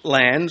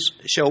coastlands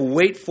shall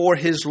wait for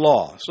his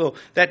law. So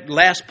that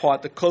last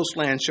part, the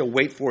coastlands shall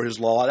wait for his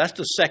law, that's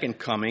the second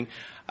coming.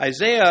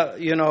 Isaiah,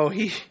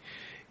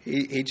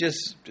 he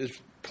just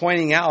is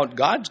pointing out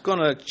God's going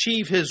to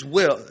achieve his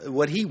will,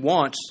 what he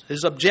wants,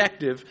 his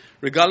objective,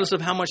 regardless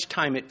of how much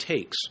time it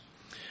takes.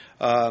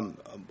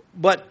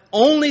 But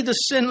only the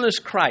sinless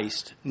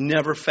Christ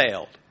never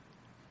failed.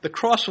 The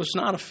cross was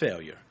not a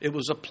failure. It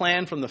was a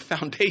plan from the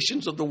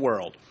foundations of the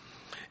world.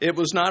 It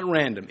was not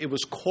random. It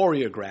was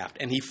choreographed.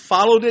 And he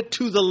followed it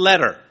to the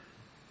letter.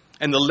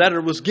 And the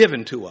letter was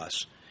given to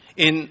us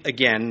in,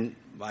 again,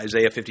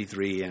 Isaiah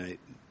 53 and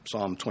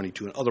Psalm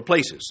 22 and other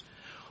places.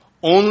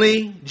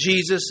 Only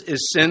Jesus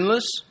is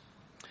sinless.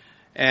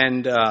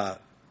 And I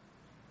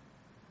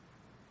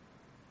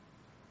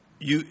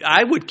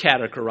would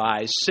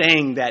categorize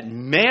saying that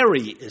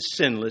Mary is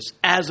sinless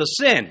as a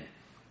sin.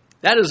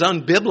 That is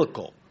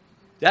unbiblical.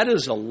 That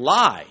is a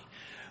lie.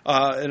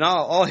 And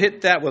I'll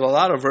hit that with a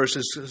lot of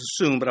verses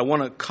soon, but I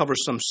want to cover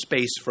some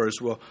space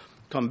first. We'll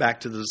come back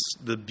to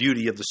the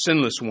beauty of the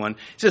sinless one.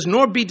 It says,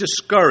 nor be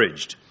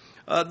discouraged.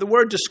 The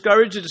word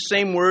discouraged is the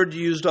same word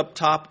used up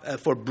top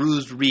for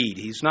bruised reed.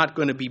 He's not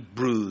going to be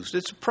bruised.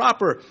 It's a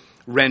proper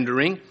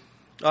rendering.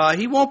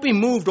 He won't be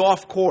moved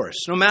off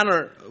course, no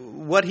matter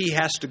what he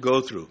has to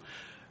go through.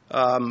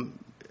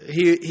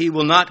 He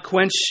will not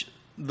quench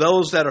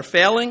those that are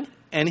failing,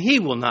 and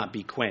he will not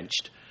be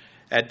quenched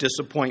at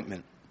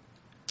disappointment.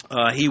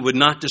 He would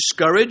not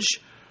discourage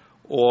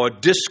or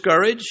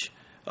discourage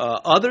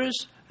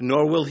others,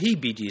 nor will he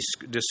be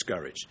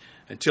discouraged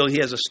until he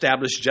has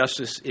established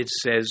justice, it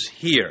says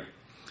here.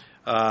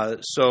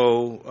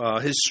 So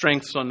his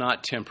strengths are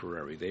not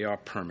temporary, they are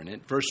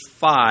permanent. Verse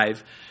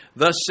 5,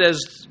 thus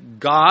says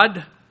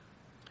God,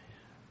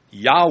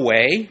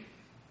 Yahweh,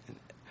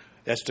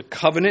 that's the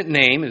covenant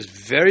name, is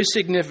very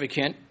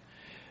significant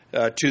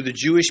to the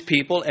Jewish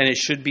people, and it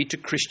should be to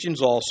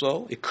Christians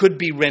also. It could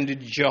be rendered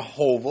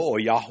Jehovah or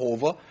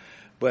Yahovah,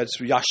 but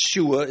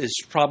Yahshua is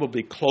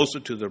probably closer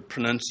to the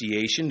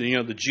pronunciation.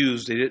 The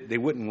Jews, they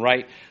wouldn't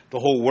write the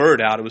whole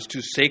word out. It was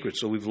too sacred,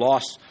 so we've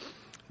lost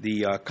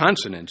the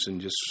consonants and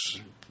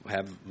just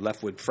have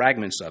left with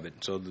fragments of it.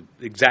 So the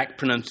exact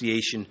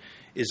pronunciation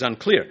is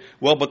unclear.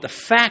 Well, but the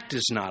fact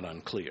is not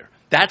unclear.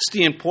 That's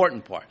the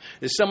important part.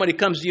 If somebody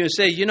comes to you and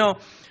says,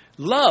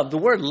 love, the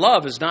word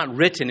love is not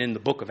written in the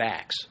book of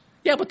Acts.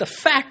 Yeah, but the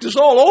fact is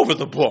all over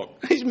the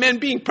book. These men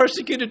being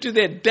persecuted to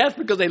their death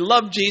because they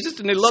love Jesus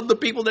and they love the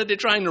people that they're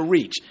trying to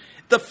reach.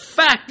 The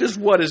fact is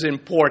what is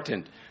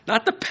important,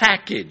 not the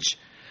package.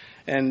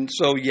 And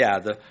so,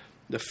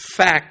 the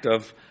fact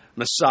of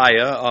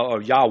Messiah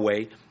or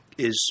Yahweh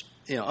is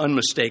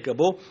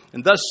unmistakable.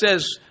 And thus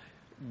says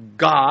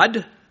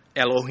God,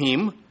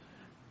 Elohim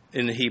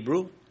in the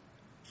Hebrew,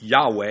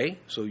 Yahweh,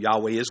 so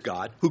Yahweh is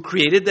God, who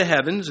created the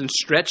heavens and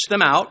stretched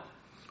them out,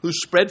 who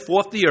spread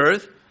forth the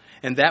earth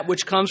and that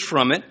which comes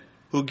from it,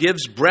 who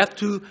gives breath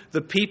to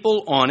the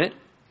people on it,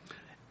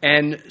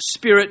 and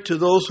spirit to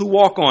those who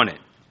walk on it.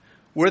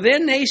 Were there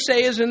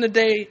naysayers in the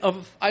day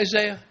of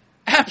Isaiah?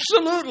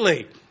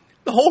 Absolutely.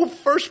 The whole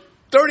first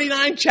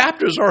 39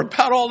 chapters are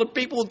about all the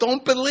people who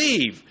don't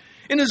believe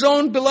in his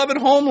own beloved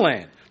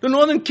homeland. The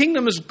northern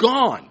kingdom is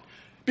gone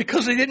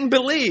because they didn't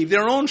believe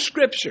their own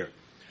scripture.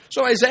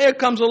 So Isaiah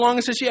comes along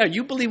and says,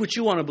 you believe what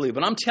you want to believe,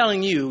 but I'm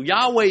telling you,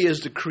 Yahweh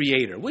is the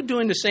creator. We're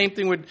doing the same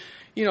thing with,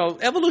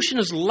 evolution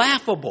is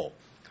laughable.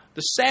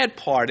 The sad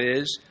part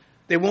is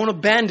they won't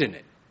abandon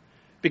it.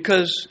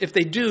 Because if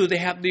they do, they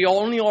have the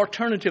only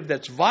alternative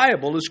that's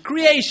viable is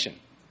creation.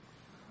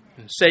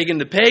 And Sagan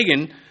the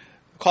pagan,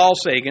 Carl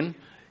Sagan,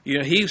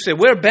 he said,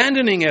 we're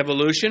abandoning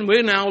evolution.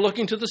 We're now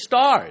looking to the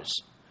stars.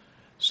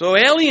 So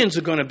aliens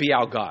are going to be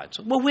our gods.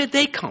 Well, where'd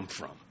they come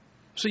from?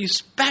 So you're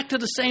back to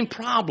the same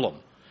problem.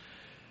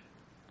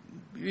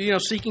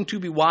 Seeking to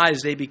be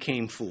wise, they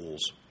became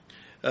fools.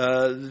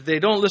 They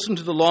don't listen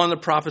to the law and the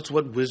prophets.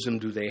 What wisdom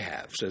do they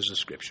have, says the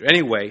scripture.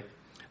 Anyway,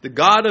 the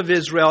God of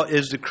Israel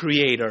is the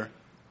creator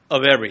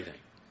of everything,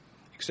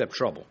 except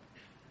trouble,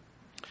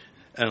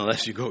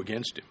 unless you go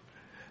against him.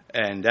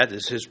 And that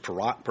is his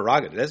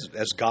prerogative.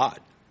 That's God.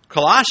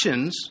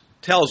 Colossians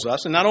tells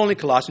us, and not only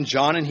Colossians,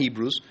 John and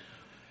Hebrews,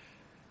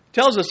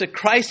 tells us that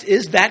Christ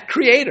is that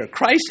creator.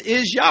 Christ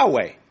is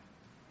Yahweh.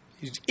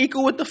 He's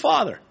equal with the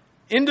Father,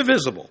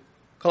 indivisible.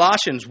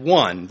 Colossians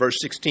 1, verse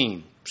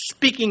 16,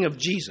 speaking of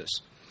Jesus.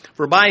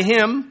 For by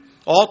him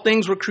all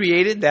things were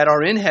created that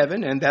are in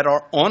heaven and that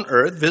are on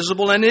earth,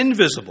 visible and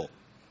invisible,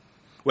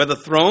 whether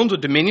thrones or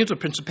dominions or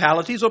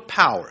principalities or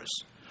powers.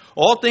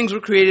 All things were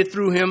created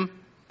through him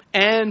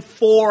and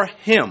for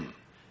him.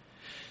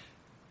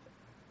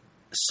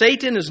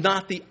 Satan is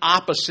not the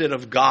opposite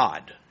of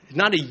God. It's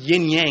not a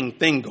yin-yang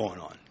thing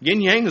going on.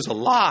 Yin-yang is a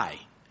lie.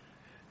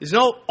 There's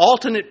no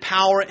alternate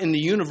power in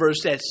the universe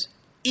that's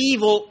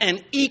evil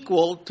and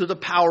equal to the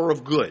power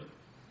of good.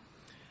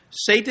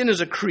 Satan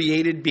is a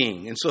created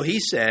being. And so he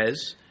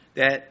says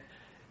that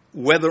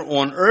whether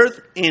on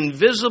earth,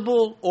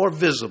 invisible or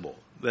visible,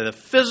 whether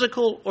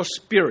physical or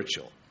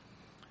spiritual,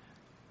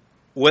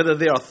 whether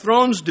there are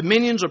thrones,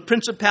 dominions, or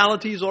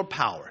principalities or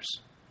powers,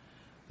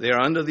 they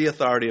are under the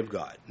authority of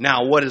God.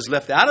 Now, what is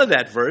left out of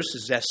that verse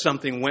is that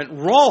something went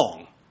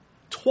wrong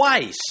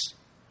twice.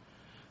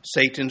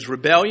 Satan's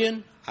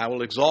rebellion, I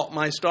will exalt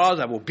my stars,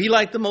 I will be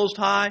like the Most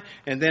High,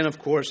 and then, of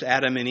course,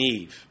 Adam and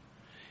Eve.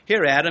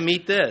 Here, Adam,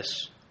 eat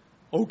this.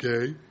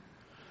 Okay.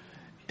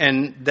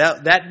 And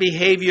that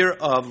behavior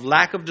of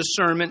lack of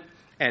discernment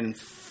and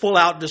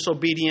full-out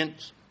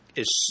disobedience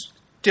is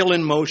still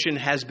in motion,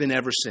 has been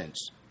ever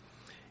since.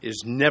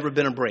 There's never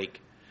been a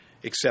break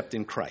except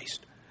in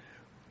Christ.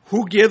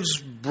 Who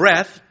gives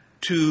breath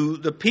to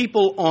the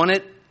people on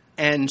it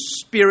and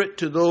spirit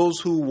to those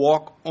who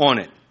walk on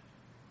it?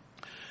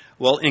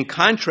 Well, in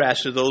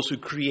contrast to those who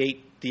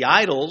create the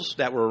idols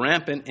that were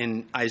rampant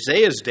in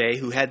Isaiah's day,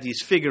 who had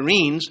these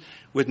figurines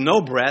with no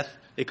breath,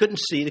 they couldn't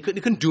see, they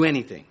couldn't do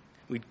anything.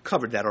 We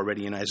covered that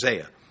already in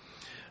Isaiah.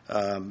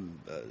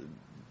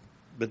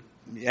 But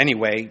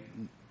anyway,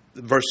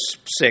 verse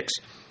 6,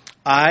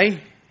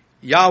 I,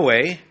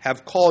 Yahweh,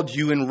 have called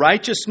you in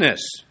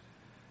righteousness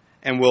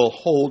and will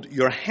hold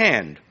your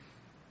hand.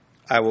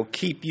 I will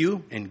keep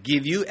you and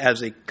give you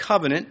as a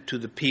covenant to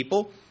the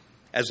people,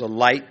 as a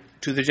light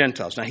to the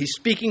Gentiles. Now, he's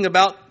speaking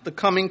about the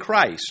coming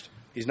Christ.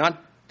 This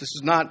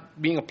is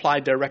not being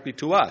applied directly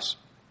to us.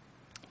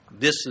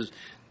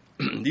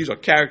 These are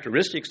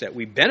characteristics that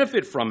we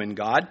benefit from in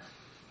God,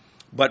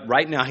 but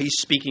right now he's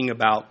speaking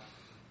about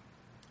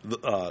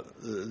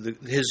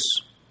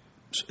his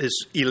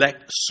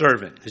elect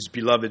servant, his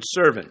beloved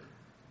servant.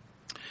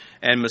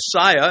 And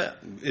Messiah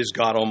is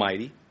God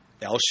Almighty,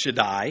 El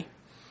Shaddai.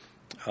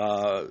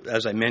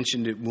 As I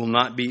mentioned, it will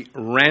not be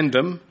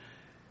random.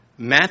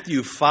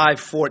 Matthew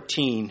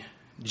 5:14,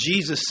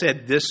 Jesus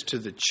said this to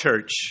the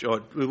church,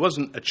 or it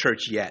wasn't a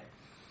church yet.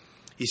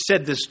 He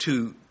said this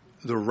to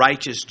the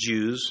righteous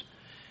Jews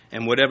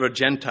and whatever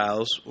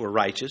Gentiles were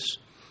righteous.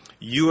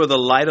 You are the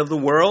light of the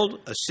world.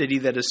 A city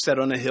that is set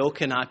on a hill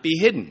cannot be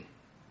hidden.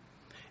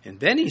 And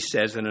then he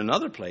says in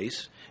another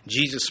place,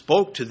 Jesus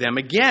spoke to them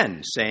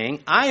again,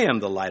 saying, I am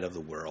the light of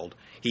the world.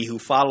 He who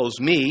follows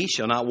me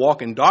shall not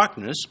walk in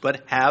darkness,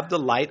 but have the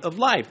light of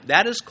life.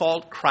 That is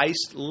called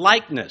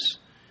Christ-likeness.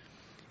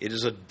 It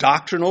is a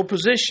doctrinal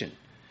position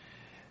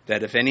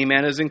that if any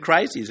man is in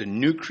Christ, he's a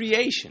new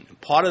creation.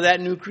 And part of that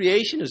new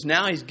creation is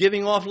now he's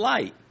giving off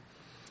light.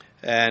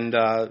 And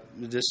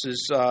this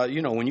is,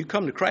 when you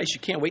come to Christ, you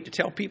can't wait to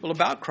tell people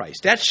about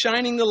Christ. That's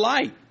shining the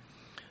light.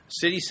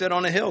 City set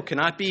on a hill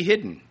cannot be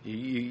hidden.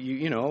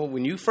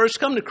 When you first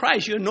come to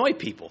Christ, you annoy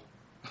people.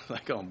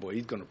 Like, oh boy,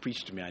 he's going to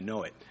preach to me. I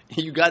know it.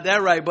 You got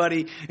that right,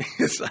 buddy.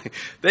 It's like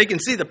they can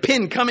see the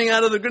pin coming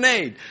out of the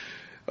grenade.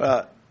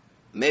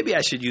 Maybe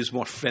I should use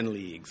more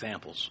friendly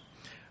examples,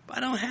 but I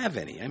don't have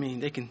any. I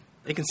mean, they can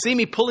see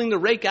me pulling the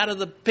rake out of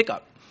the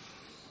pickup.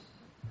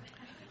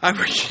 I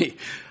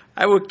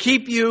will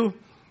keep you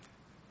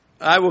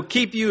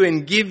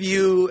and give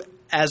you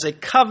as a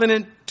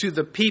covenant to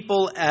the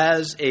people,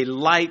 as a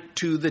light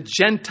to the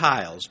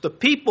Gentiles. The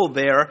people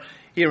there,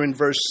 here in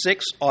verse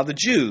 6, are the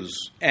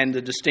Jews. And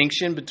the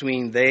distinction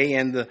between they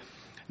and the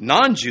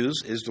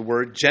non-Jews is the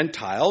word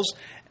Gentiles.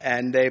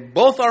 And they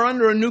both are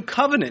under a new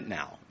covenant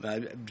now.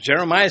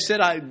 Jeremiah said,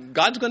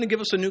 God's going to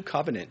give us a new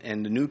covenant.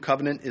 And the new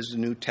covenant is the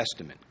New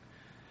Testament.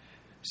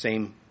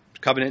 Same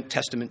covenant,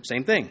 testament,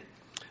 same thing.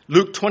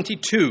 Luke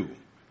 22,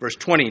 verse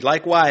 20.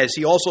 Likewise,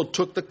 he also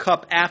took the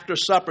cup after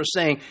supper,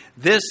 saying,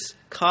 this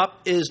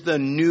cup is the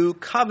new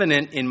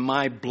covenant in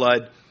my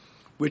blood,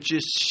 which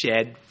is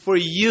shed for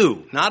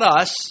you. Not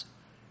us.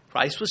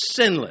 Christ was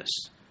sinless.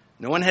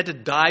 No one had to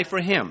die for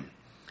him.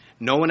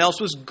 No one else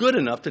was good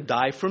enough to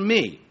die for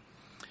me.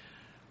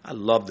 I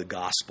love the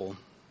gospel.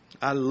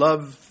 I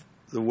love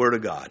the Word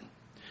of God.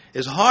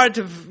 It's hard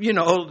to,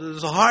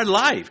 it's a hard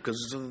life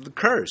because of the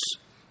curse.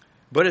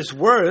 But it's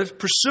worth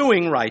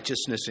pursuing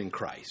righteousness in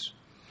Christ.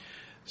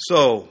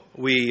 So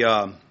we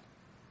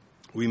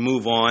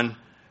move on.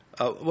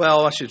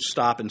 I should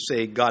stop and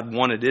say God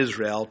wanted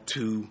Israel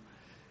to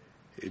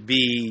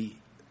be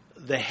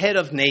the head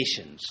of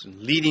nations,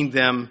 leading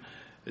them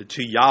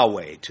to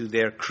Yahweh, to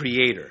their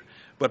Creator.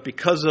 But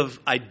because of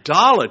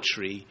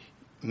idolatry,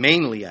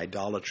 mainly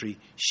idolatry,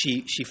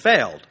 she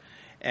failed.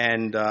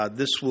 And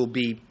this will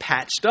be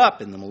patched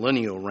up in the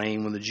millennial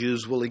reign when the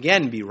Jews will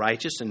again be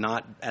righteous and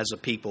not as a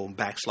people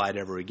backslide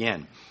ever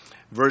again.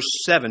 Verse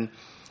 7,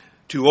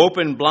 to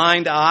open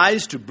blind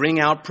eyes, to bring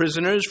out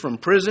prisoners from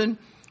prison,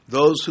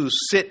 those who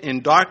sit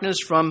in darkness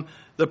from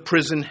the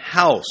prison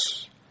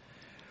house.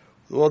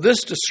 Well,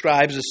 this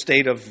describes a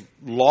state of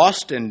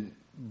lost and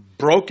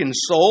broken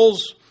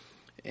souls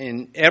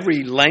in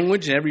every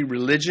language and every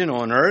religion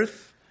on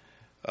earth.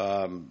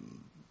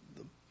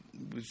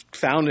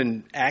 Found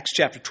in Acts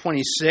chapter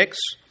 26,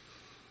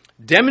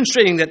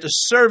 demonstrating that the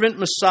servant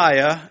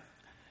Messiah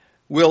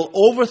will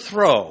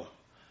overthrow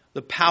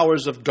the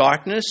powers of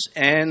darkness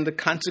and the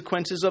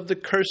consequences of the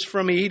curse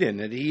from Eden,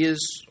 that he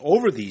is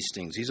over these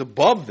things. He's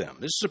above them.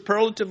 This is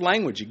superlative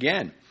language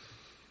again.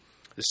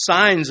 The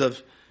signs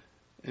of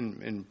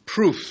and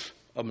proof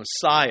of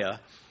Messiah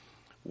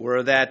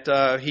were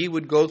that he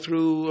would go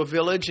through a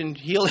village and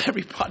heal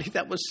everybody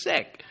that was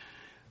sick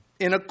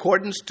in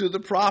accordance to the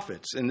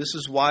prophets. And this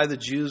is why the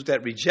Jews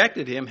that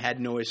rejected him had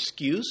no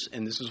excuse,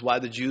 and this is why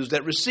the Jews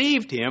that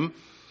received him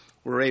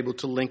were able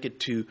to link it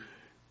to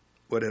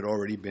what had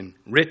already been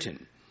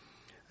written.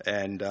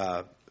 And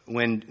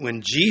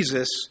when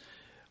Jesus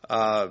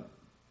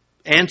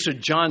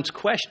answered John's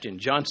question,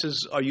 John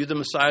says, "Are you the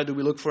Messiah? Do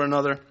we look for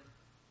another?"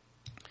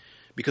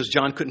 Because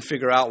John couldn't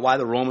figure out why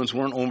the Romans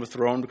weren't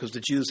overthrown, because the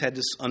Jews had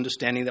this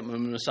understanding that when the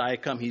Messiah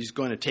comes, he's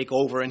going to take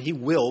over, and he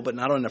will, but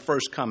not on the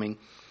first coming.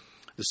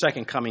 The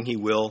second coming he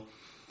will.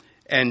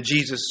 And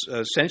Jesus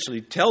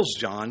essentially tells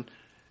John,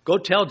 go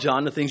tell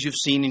John the things you've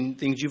seen and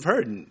things you've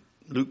heard. In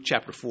Luke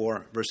chapter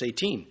 4, verse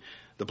 18.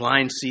 The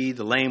blind see,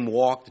 the lame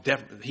walk, the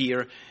deaf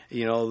hear,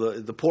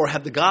 the poor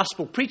have the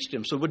gospel preached to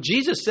them. So what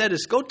Jesus said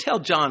is, go tell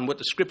John what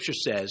the scripture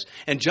says,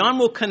 and John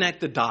will connect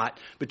the dot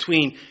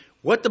between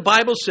what the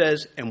Bible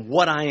says and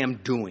what I am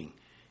doing.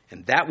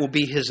 And that will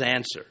be his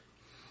answer.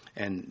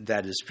 And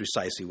that is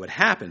precisely what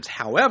happens.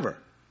 However,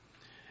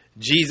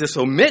 Jesus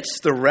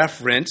omits the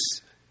reference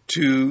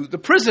to the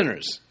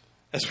prisoners,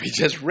 as we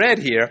just read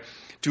here,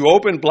 to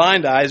open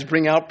blind eyes,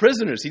 bring out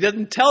prisoners. He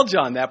doesn't tell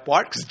John that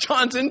part because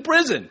John's in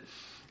prison.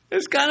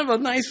 It's kind of a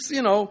nice,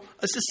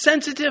 it's a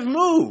sensitive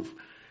move.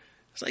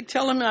 It's like,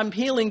 tell him I'm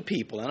healing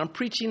people and I'm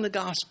preaching the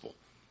gospel.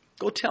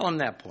 Go tell him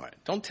that part.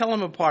 Don't tell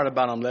him a part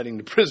about I'm letting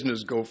the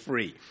prisoners go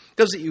free.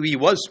 Because he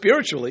was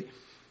spiritually,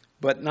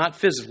 but not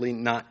physically,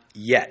 not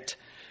yet.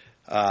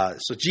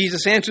 So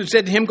Jesus answered and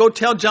said to him, go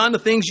tell John the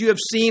things you have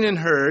seen and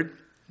heard.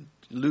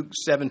 Luke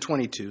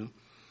 7:22.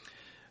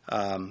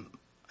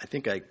 I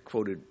think I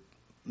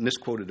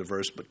misquoted the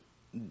verse, but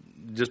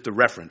just the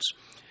reference.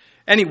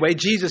 Anyway,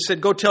 Jesus said,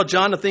 go tell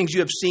John the things you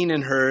have seen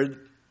and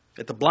heard,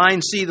 that the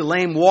blind see, the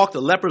lame walk,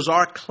 the lepers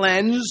are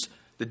cleansed,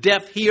 the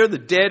deaf hear, the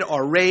dead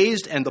are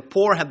raised, and the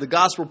poor have the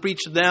gospel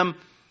preached to them,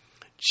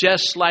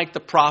 just like the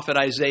prophet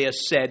Isaiah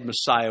said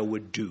Messiah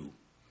would do.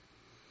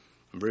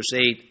 In verse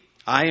 8,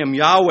 I am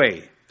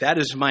Yahweh, that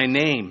is my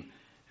name.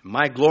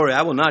 My glory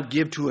I will not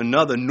give to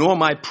another, nor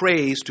my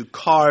praise to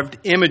carved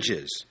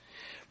images.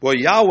 Well,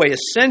 Yahweh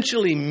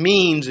essentially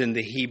means in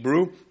the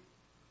Hebrew,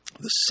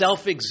 the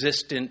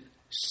self-existent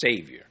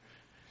Savior.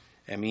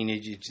 I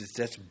mean,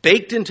 that's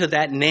baked into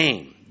that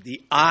name,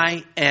 the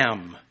I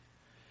am.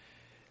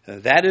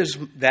 His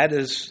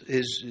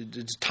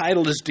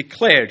title is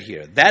declared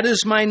here. That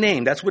is my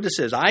name. That's what it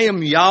says. I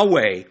am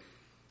Yahweh.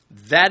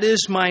 That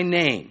is my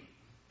name.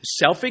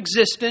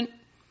 Self-existent.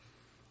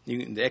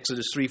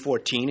 Exodus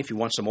 3:14, if you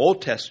want some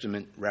Old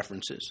Testament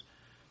references.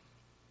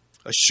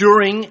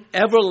 Assuring,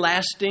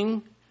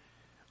 everlasting,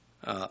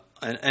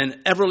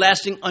 an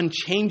everlasting,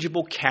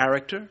 unchangeable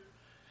character.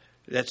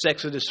 That's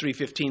Exodus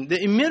 3:15.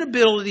 The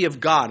immutability of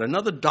God,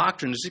 another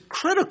doctrine, is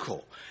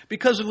critical.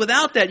 Because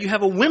without that, you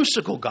have a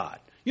whimsical God.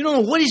 You don't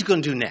know what he's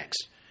going to do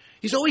next.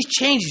 He's always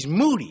changed. He's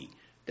moody.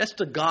 That's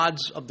the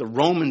gods of the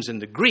Romans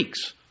and the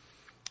Greeks.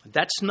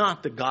 That's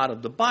not the God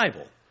of the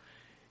Bible.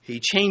 He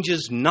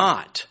changes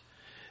not.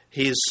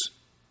 His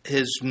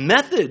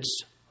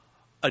methods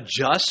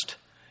adjust,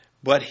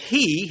 but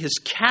his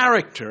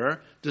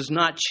character does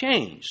not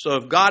change. So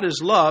if God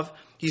is love,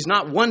 he's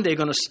not one day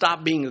going to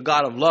stop being a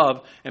God of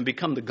love and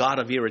become the God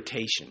of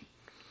irritation.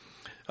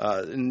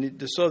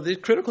 So the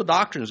critical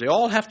doctrines, they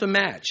all have to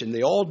match, and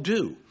they all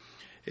do.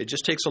 It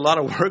just takes a lot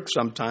of work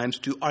sometimes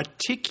to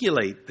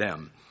articulate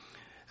them.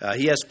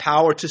 He has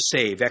power to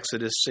save,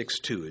 Exodus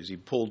 6:2, as he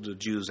pulled the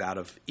Jews out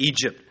of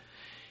Egypt.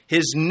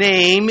 His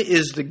name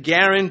is the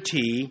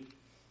guarantee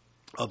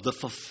of the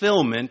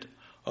fulfillment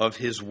of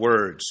his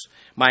words.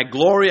 My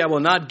glory I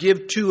will not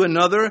give to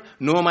another,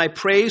 nor my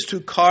praise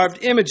to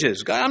carved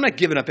images. God, I'm not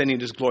giving up any of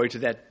this glory to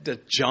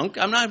that junk.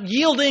 I'm not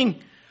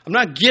yielding. I'm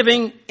not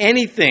giving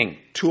anything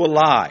to a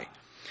lie.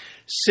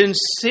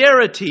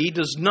 Sincerity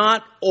does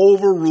not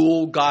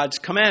overrule God's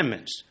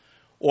commandments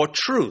or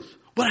truth.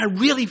 But I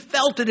really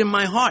felt it in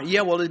my heart.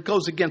 Yeah, well, it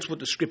goes against what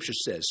the scripture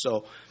says,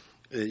 so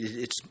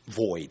it's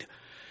void.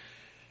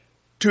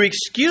 To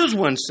excuse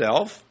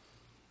oneself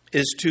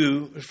is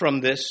from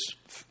this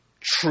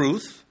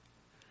truth,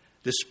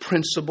 this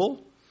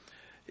principle,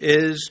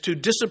 is to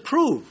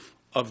disapprove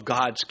of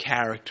God's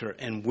character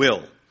and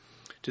will.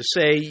 To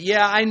say,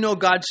 yeah, I know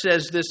God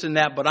says this and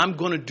that, but I'm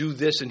going to do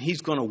this and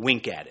he's going to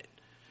wink at it.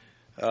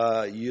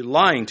 You're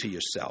lying to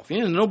yourself.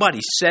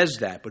 Nobody says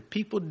that, but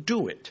people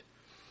do it.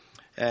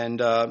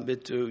 And,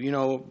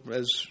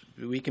 as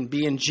we can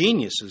be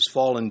ingenious as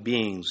fallen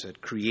beings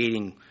at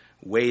creating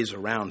ways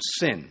around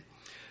sin.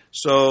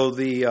 So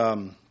this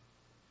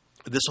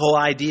whole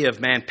idea of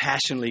man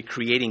passionately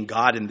creating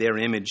God in their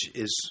image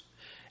is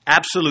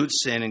absolute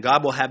sin, and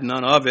God will have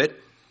none of it.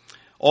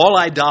 All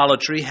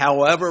idolatry,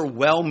 however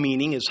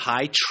well-meaning, is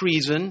high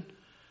treason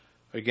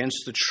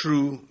against the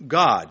true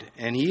God.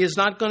 And he is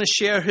not going to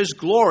share his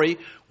glory,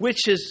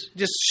 which just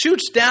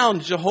shoots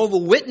down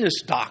Jehovah's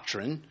Witness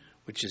doctrine,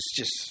 which is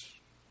just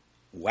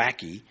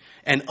wacky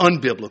and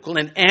unbiblical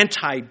and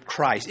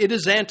anti-Christ. It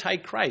is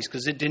anti-Christ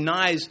because it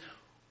denies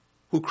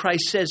who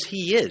Christ says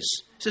he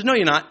is. He says, no,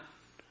 you're not.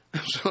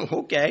 So,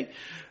 okay,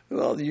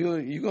 well,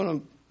 you're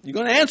going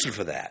to answer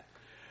for that.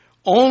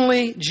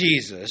 Only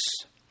Jesus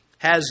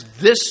has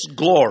this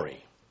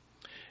glory,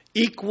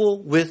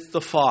 equal with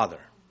the Father,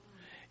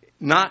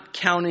 not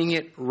counting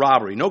it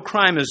robbery. No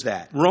crime is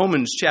that.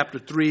 Romans chapter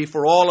 3,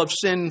 for all have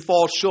sinned and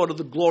fall short of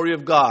the glory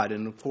of God.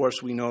 And of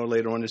course, we know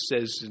later on it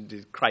says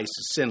that Christ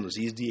is sinless.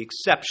 He's the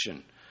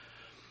exception.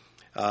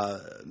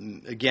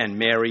 Again,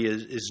 Mary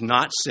is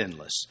not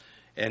sinless.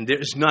 And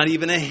there's not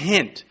even a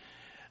hint.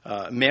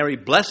 Mary,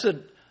 blessed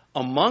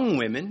among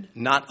women,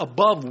 not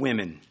above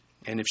women.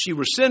 And if she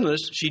were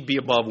sinless, she'd be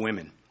above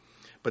women.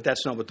 But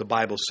that's not what the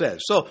Bible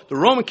says. So the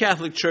Roman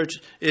Catholic Church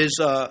is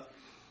an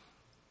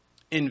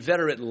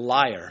inveterate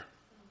liar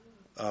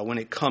when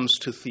it comes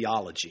to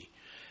theology.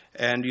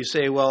 And you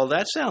say, well,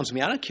 that sounds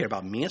mean. I don't care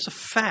about mean. It's a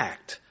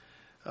fact.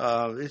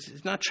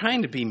 It's not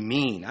trying to be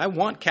mean. I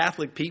want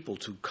Catholic people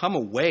to come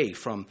away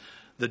from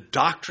the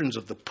doctrines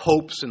of the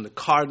popes and the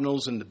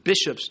cardinals and the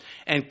bishops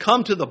and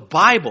come to the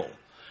Bible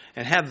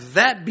and have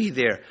that be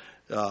their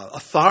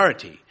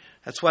authority.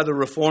 That's why the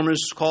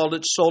Reformers called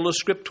it sola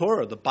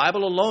scriptura. The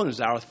Bible alone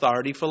is our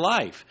authority for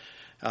life.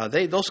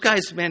 Those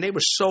guys, man, they were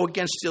so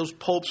against those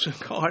popes and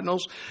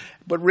cardinals.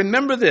 But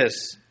remember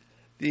this,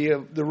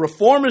 the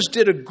Reformers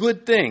did a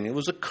good thing. It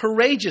was a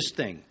courageous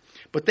thing.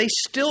 But they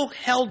still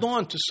held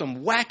on to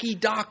some wacky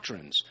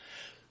doctrines.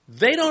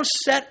 They don't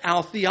set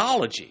out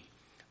theology.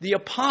 The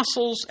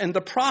apostles and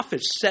the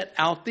prophets set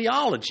out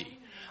theology.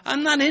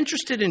 I'm not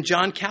interested in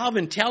John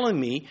Calvin telling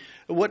me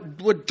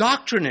what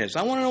doctrine is.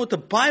 I want to know what the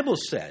Bible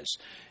says.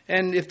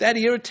 And if that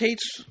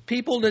irritates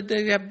people, that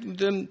they have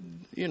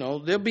them,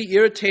 they'll be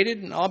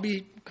irritated, and I'll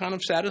be kind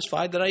of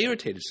satisfied that I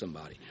irritated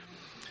somebody.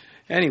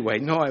 Anyway,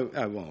 no,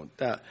 I won't.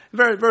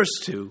 Verse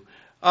 2.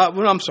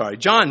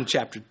 John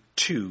chapter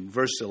 2,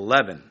 verse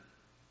 11.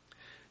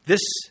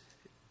 This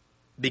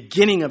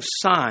beginning of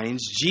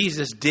signs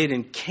Jesus did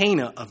in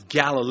Cana of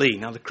Galilee.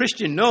 Now the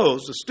Christian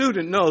knows, the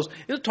student knows,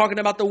 he's talking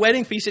about the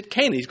wedding feast at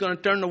Cana. He's going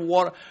to turn the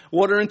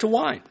water into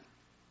wine.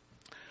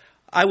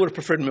 I would have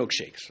preferred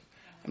milkshakes.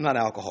 I'm not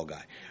an alcohol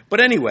guy. But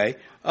anyway,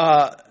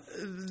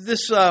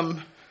 this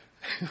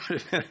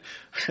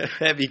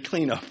heavy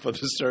cleanup for the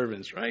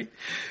servants, right?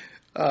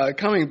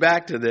 Coming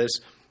back to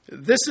this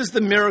is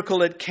the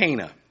miracle at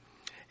Cana.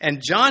 And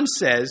John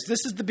says,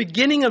 this is the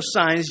beginning of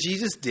signs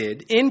Jesus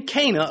did in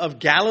Cana of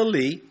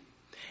Galilee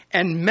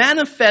and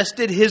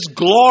manifested his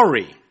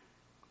glory.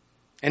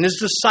 And his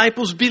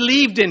disciples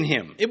believed in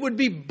him. It would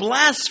be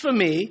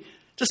blasphemy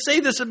to say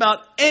this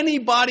about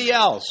anybody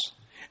else.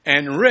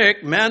 And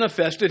Rick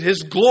manifested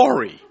his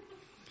glory.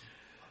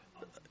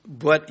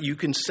 But you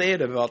can say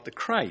it about the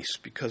Christ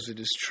because it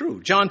is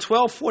true. John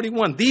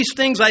 12:41. These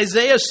things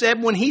Isaiah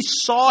said when he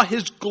saw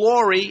his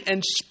glory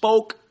and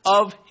spoke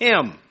of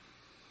him.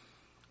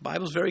 The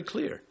Bible's very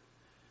clear.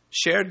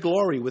 Shared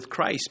glory with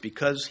Christ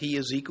because he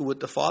is equal with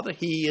the Father.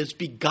 He is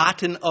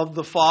begotten of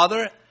the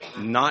Father,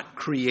 not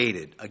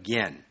created.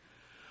 Again,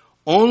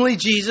 only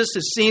Jesus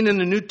is seen in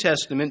the New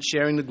Testament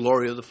sharing the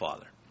glory of the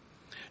Father.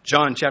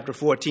 John chapter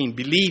 14,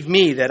 believe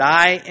me that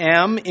I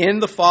am in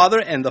the Father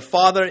and the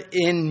Father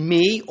in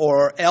me,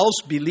 or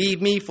else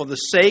believe me for the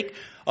sake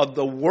of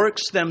the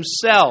works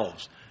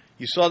themselves.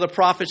 You saw the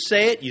prophet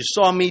say it. You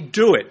saw me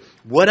do it.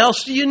 What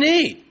else do you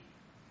need?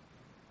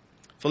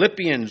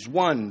 Philippians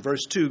 1,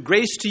 verse 2,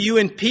 grace to you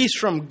and peace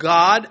from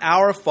God,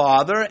 our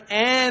Father,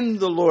 and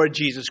the Lord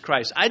Jesus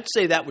Christ. I'd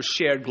say that was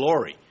shared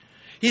glory.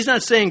 He's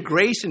not saying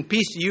grace and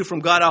peace to you from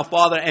God, our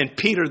Father, and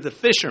Peter the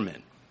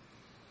fisherman.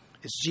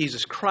 It's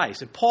Jesus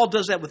Christ. And Paul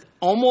does that with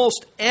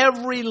almost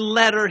every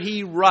letter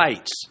he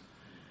writes.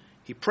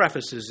 He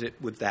prefaces it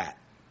with that.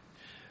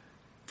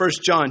 1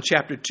 John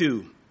chapter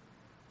 2,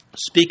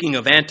 speaking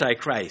of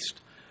Antichrist,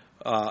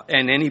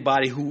 and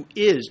anybody who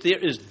is. There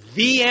is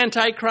the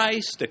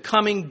Antichrist, the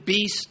coming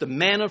beast, the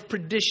man of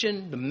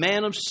perdition, the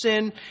man of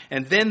sin,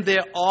 and then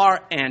there are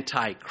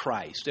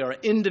Antichrists. There are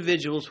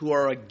individuals who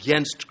are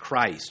against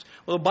Christ.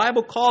 Well, the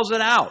Bible calls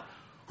it out.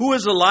 Who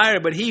is a liar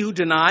but he who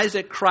denies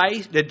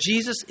that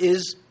Jesus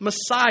is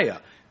Messiah,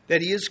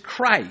 that he is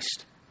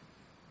Christ?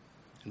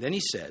 And then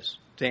he says,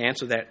 to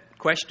answer that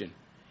question,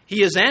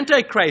 he is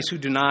Antichrist who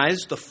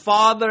denies the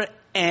Father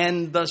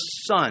and the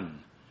Son.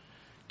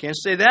 Can't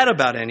say that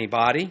about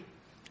anybody.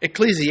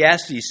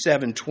 Ecclesiastes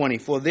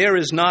 7:20, for there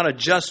is not a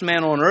just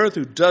man on earth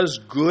who does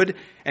good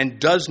and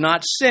does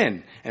not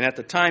sin. And at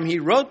the time he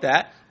wrote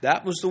that,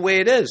 that was the way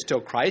it is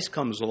till Christ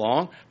comes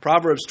along.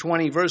 Proverbs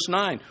 20 verse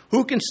 9,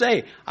 who can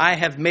say, I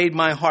have made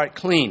my heart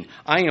clean,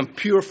 I am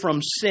pure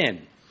from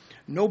sin?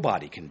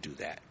 Nobody can do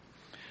that.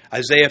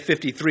 Isaiah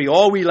 53,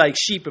 all we like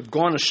sheep have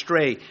gone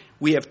astray.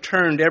 We have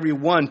turned every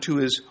one to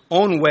his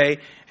own way,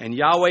 and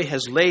Yahweh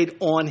has laid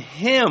on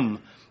him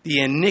the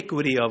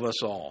iniquity of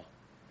us all.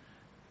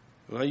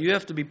 Well, you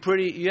have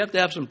to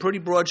have some pretty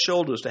broad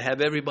shoulders to have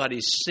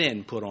everybody's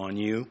sin put on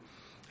you,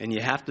 and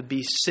you have to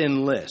be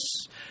sinless.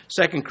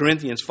 2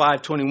 Corinthians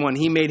 5:21,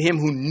 he made him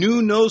who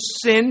knew no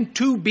sin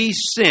to be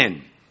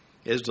sin,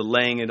 is the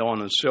laying it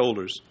on his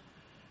shoulders,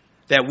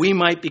 that we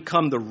might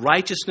become the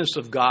righteousness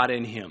of God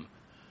in him.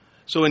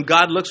 So when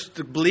God looks at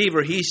the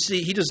believer, he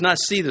does not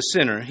see the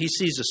sinner. He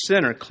sees the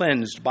sinner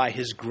cleansed by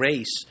his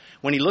grace.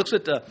 When he looks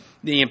at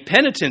the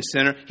impenitent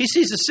sinner, he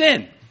sees the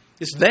sin.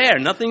 It's there.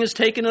 Nothing has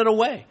taken it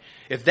away.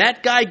 If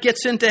that guy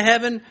gets into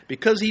heaven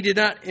because he did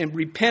not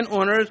repent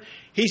on earth,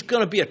 he's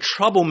going to be a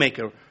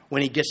troublemaker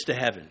when he gets to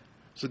heaven.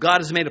 So God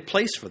has made a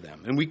place for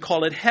them, and we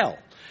call it hell.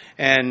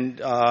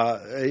 And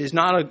it's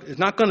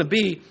not going to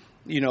be,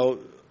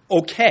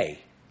 okay.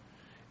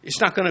 It's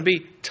not going to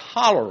be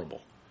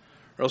tolerable,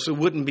 or else it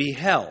wouldn't be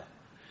hell.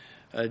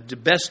 The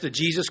best that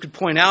Jesus could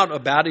point out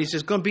about it, he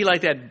says, it's going to be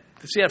like that.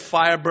 See that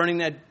fire burning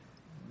that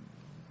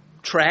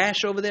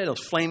trash over there, those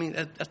flaming.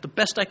 That's the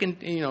best I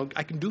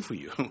can do for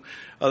you.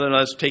 Other than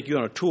let's take you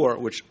on a tour,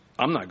 which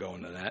I'm not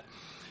going to that.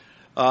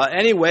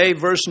 Anyway,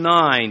 verse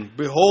 9,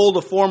 behold,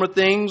 the former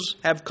things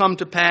have come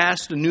to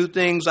pass, the new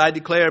things I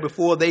declare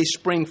before they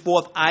spring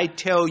forth, I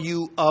tell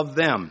you of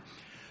them.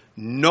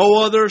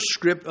 No other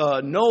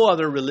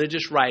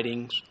religious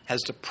writings has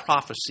the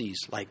prophecies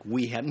like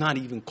we have, not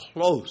even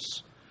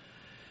close.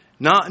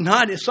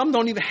 Some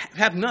don't even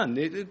have none.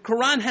 The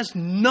Quran has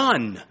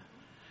none.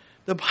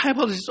 The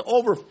Bible is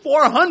over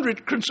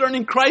 400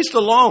 concerning Christ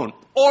alone,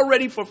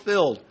 already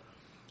fulfilled.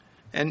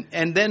 And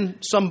then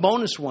some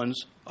bonus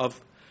ones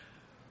of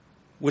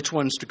which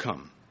ones to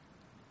come.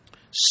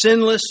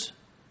 Sinless,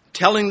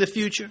 telling the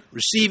future,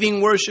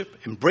 receiving worship,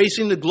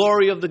 embracing the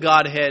glory of the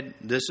Godhead.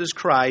 This is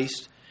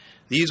Christ.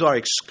 These are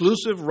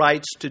exclusive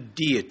rights to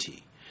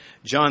deity.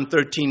 John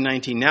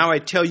 13:19. Now I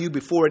tell you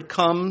before it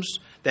comes,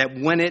 that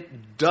when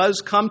it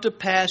does come to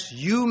pass,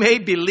 you may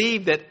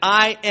believe that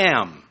I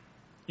am.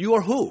 You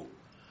are who?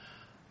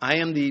 I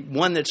am the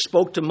one that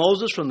spoke to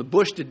Moses from the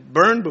bush that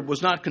burned but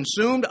was not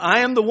consumed.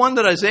 I am the one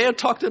that Isaiah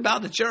talked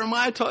about, that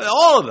Jeremiah talked about,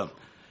 all of them.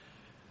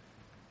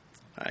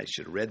 I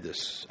should have read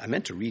this. I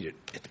meant to read it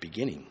at the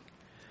beginning.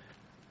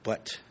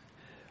 But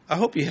I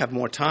hope you have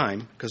more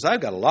time, because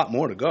I've got a lot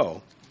more to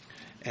go.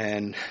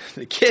 And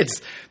the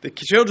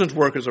children's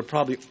workers are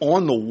probably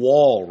on the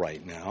wall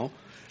right now.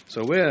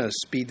 So we're going to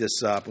speed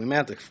this up. We may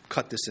have to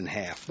cut this in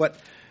half. But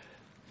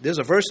there's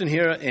a verse in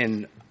here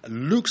in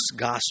Luke's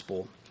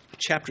Gospel,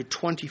 chapter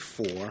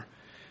 24,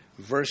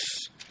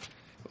 verse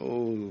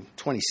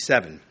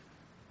 27.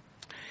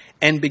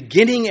 And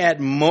beginning at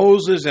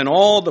Moses and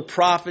all the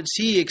prophets,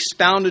 he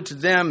expounded to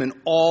them in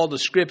all the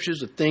scriptures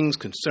the things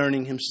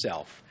concerning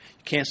himself.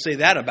 You can't say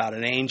that about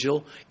an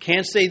angel.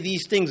 Can't say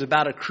these things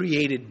about a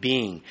created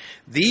being.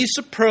 These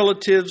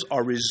superlatives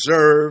are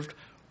reserved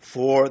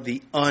for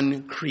the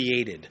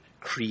uncreated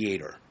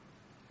creator.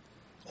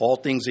 All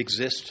things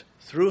exist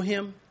through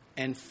him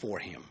and for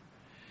him.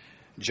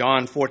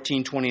 John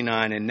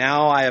 14:29, and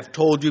now I have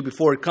told you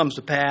before it comes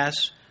to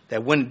pass,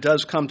 that when it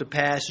does come to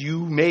pass,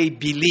 you may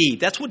believe.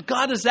 That's what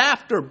God is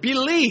after,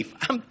 belief.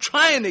 I'm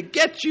trying to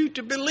get you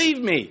to believe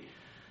me.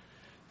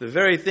 The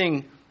very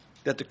thing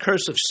that the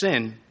curse of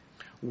sin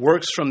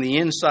works from the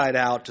inside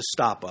out to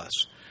stop us.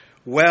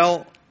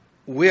 Well,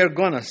 we're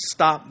going to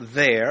stop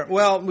there.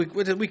 Well,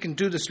 we can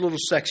do this little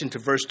section to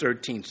verse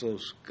 13. So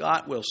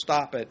Scott will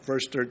stop at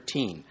verse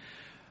 13.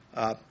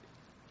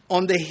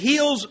 On the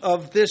heels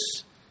of this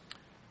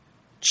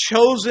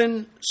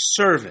chosen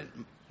servant,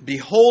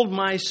 behold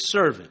my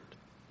servant,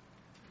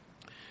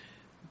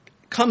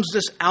 comes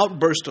this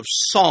outburst of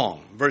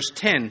song. Verse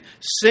 10,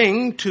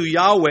 sing to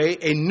Yahweh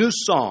a new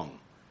song.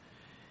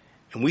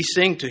 And we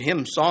sing to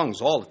him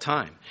songs all the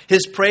time.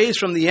 His praise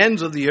from the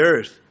ends of the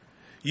earth.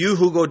 You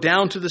who go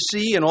down to the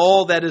sea and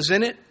all that is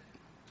in it,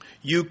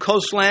 you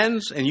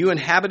coastlands and you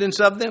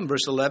inhabitants of them.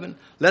 Verse 11,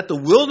 let the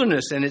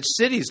wilderness and its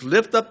cities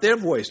lift up their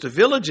voice. The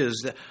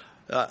villages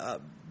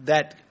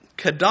that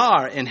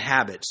Kedar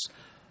inhabits.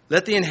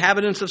 Let the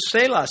inhabitants of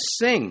Selah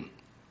sing.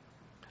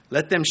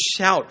 Let them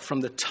shout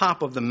from the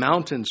top of the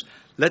mountains.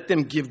 Let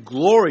them give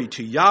glory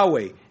to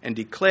Yahweh and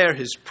declare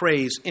his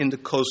praise in the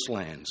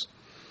coastlands.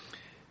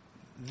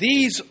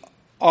 These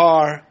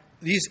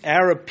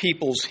Arab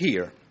peoples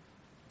here.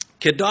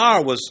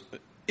 Kedar was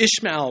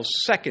Ishmael's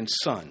second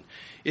son.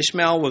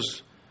 Ishmael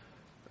was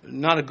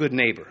not a good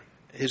neighbor.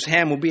 His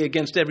hand will be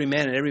against every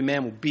man, and every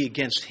man will be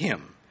against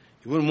him.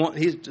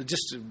 He's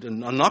just a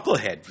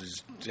knucklehead.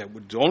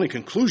 The only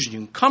conclusion you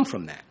can come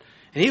from that.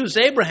 And he was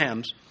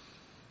Abraham's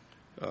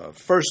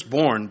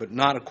firstborn, but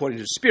not according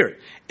to the Spirit.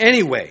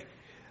 Anyway,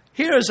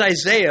 here is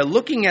Isaiah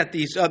looking at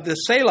the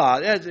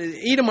Selah,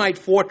 the Edomite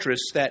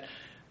fortress that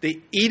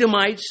the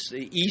Edomites,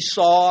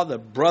 Esau, the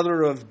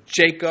brother of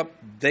Jacob,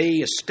 they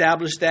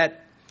established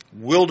that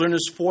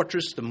wilderness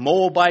fortress. The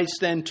Moabites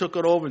then took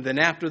it over, and then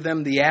after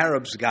them the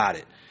Arabs got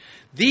it.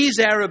 These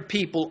Arab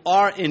people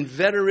are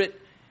inveterate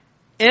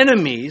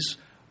enemies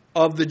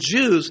of the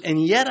Jews,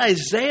 and yet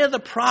Isaiah the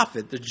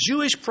prophet, the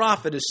Jewish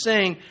prophet, is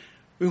saying,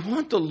 we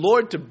want the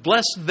Lord to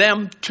bless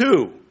them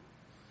too.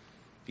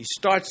 He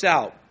starts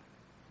out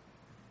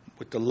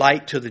with the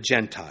light to the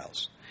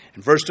Gentiles.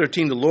 In verse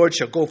 13, the Lord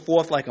shall go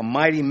forth like a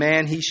mighty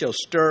man. He shall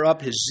stir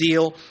up his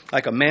zeal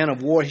like a man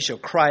of war. He shall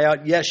cry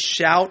out, yes,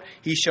 shout.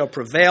 He shall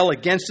prevail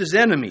against his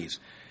enemies.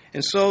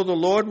 And so the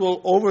Lord will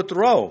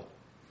overthrow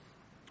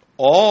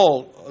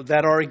all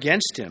that are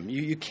against him.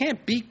 You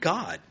can't beat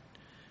God.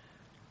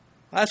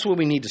 That's where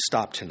we need to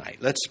stop tonight.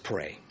 Let's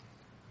pray.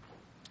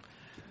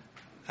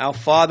 Our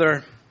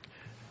Father,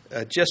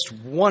 just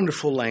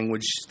wonderful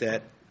language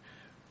that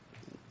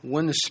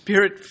when the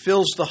Spirit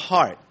fills the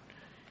heart,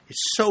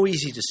 it's so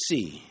easy to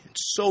see.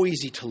 It's so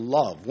easy to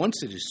love.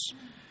 Once it is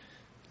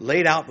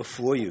laid out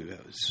before you,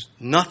 there's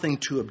nothing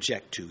to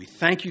object to. We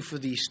thank you for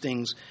these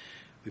things.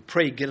 We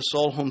pray you get us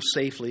all home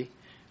safely.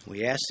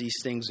 We ask these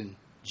things in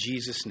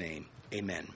Jesus' name. Amen.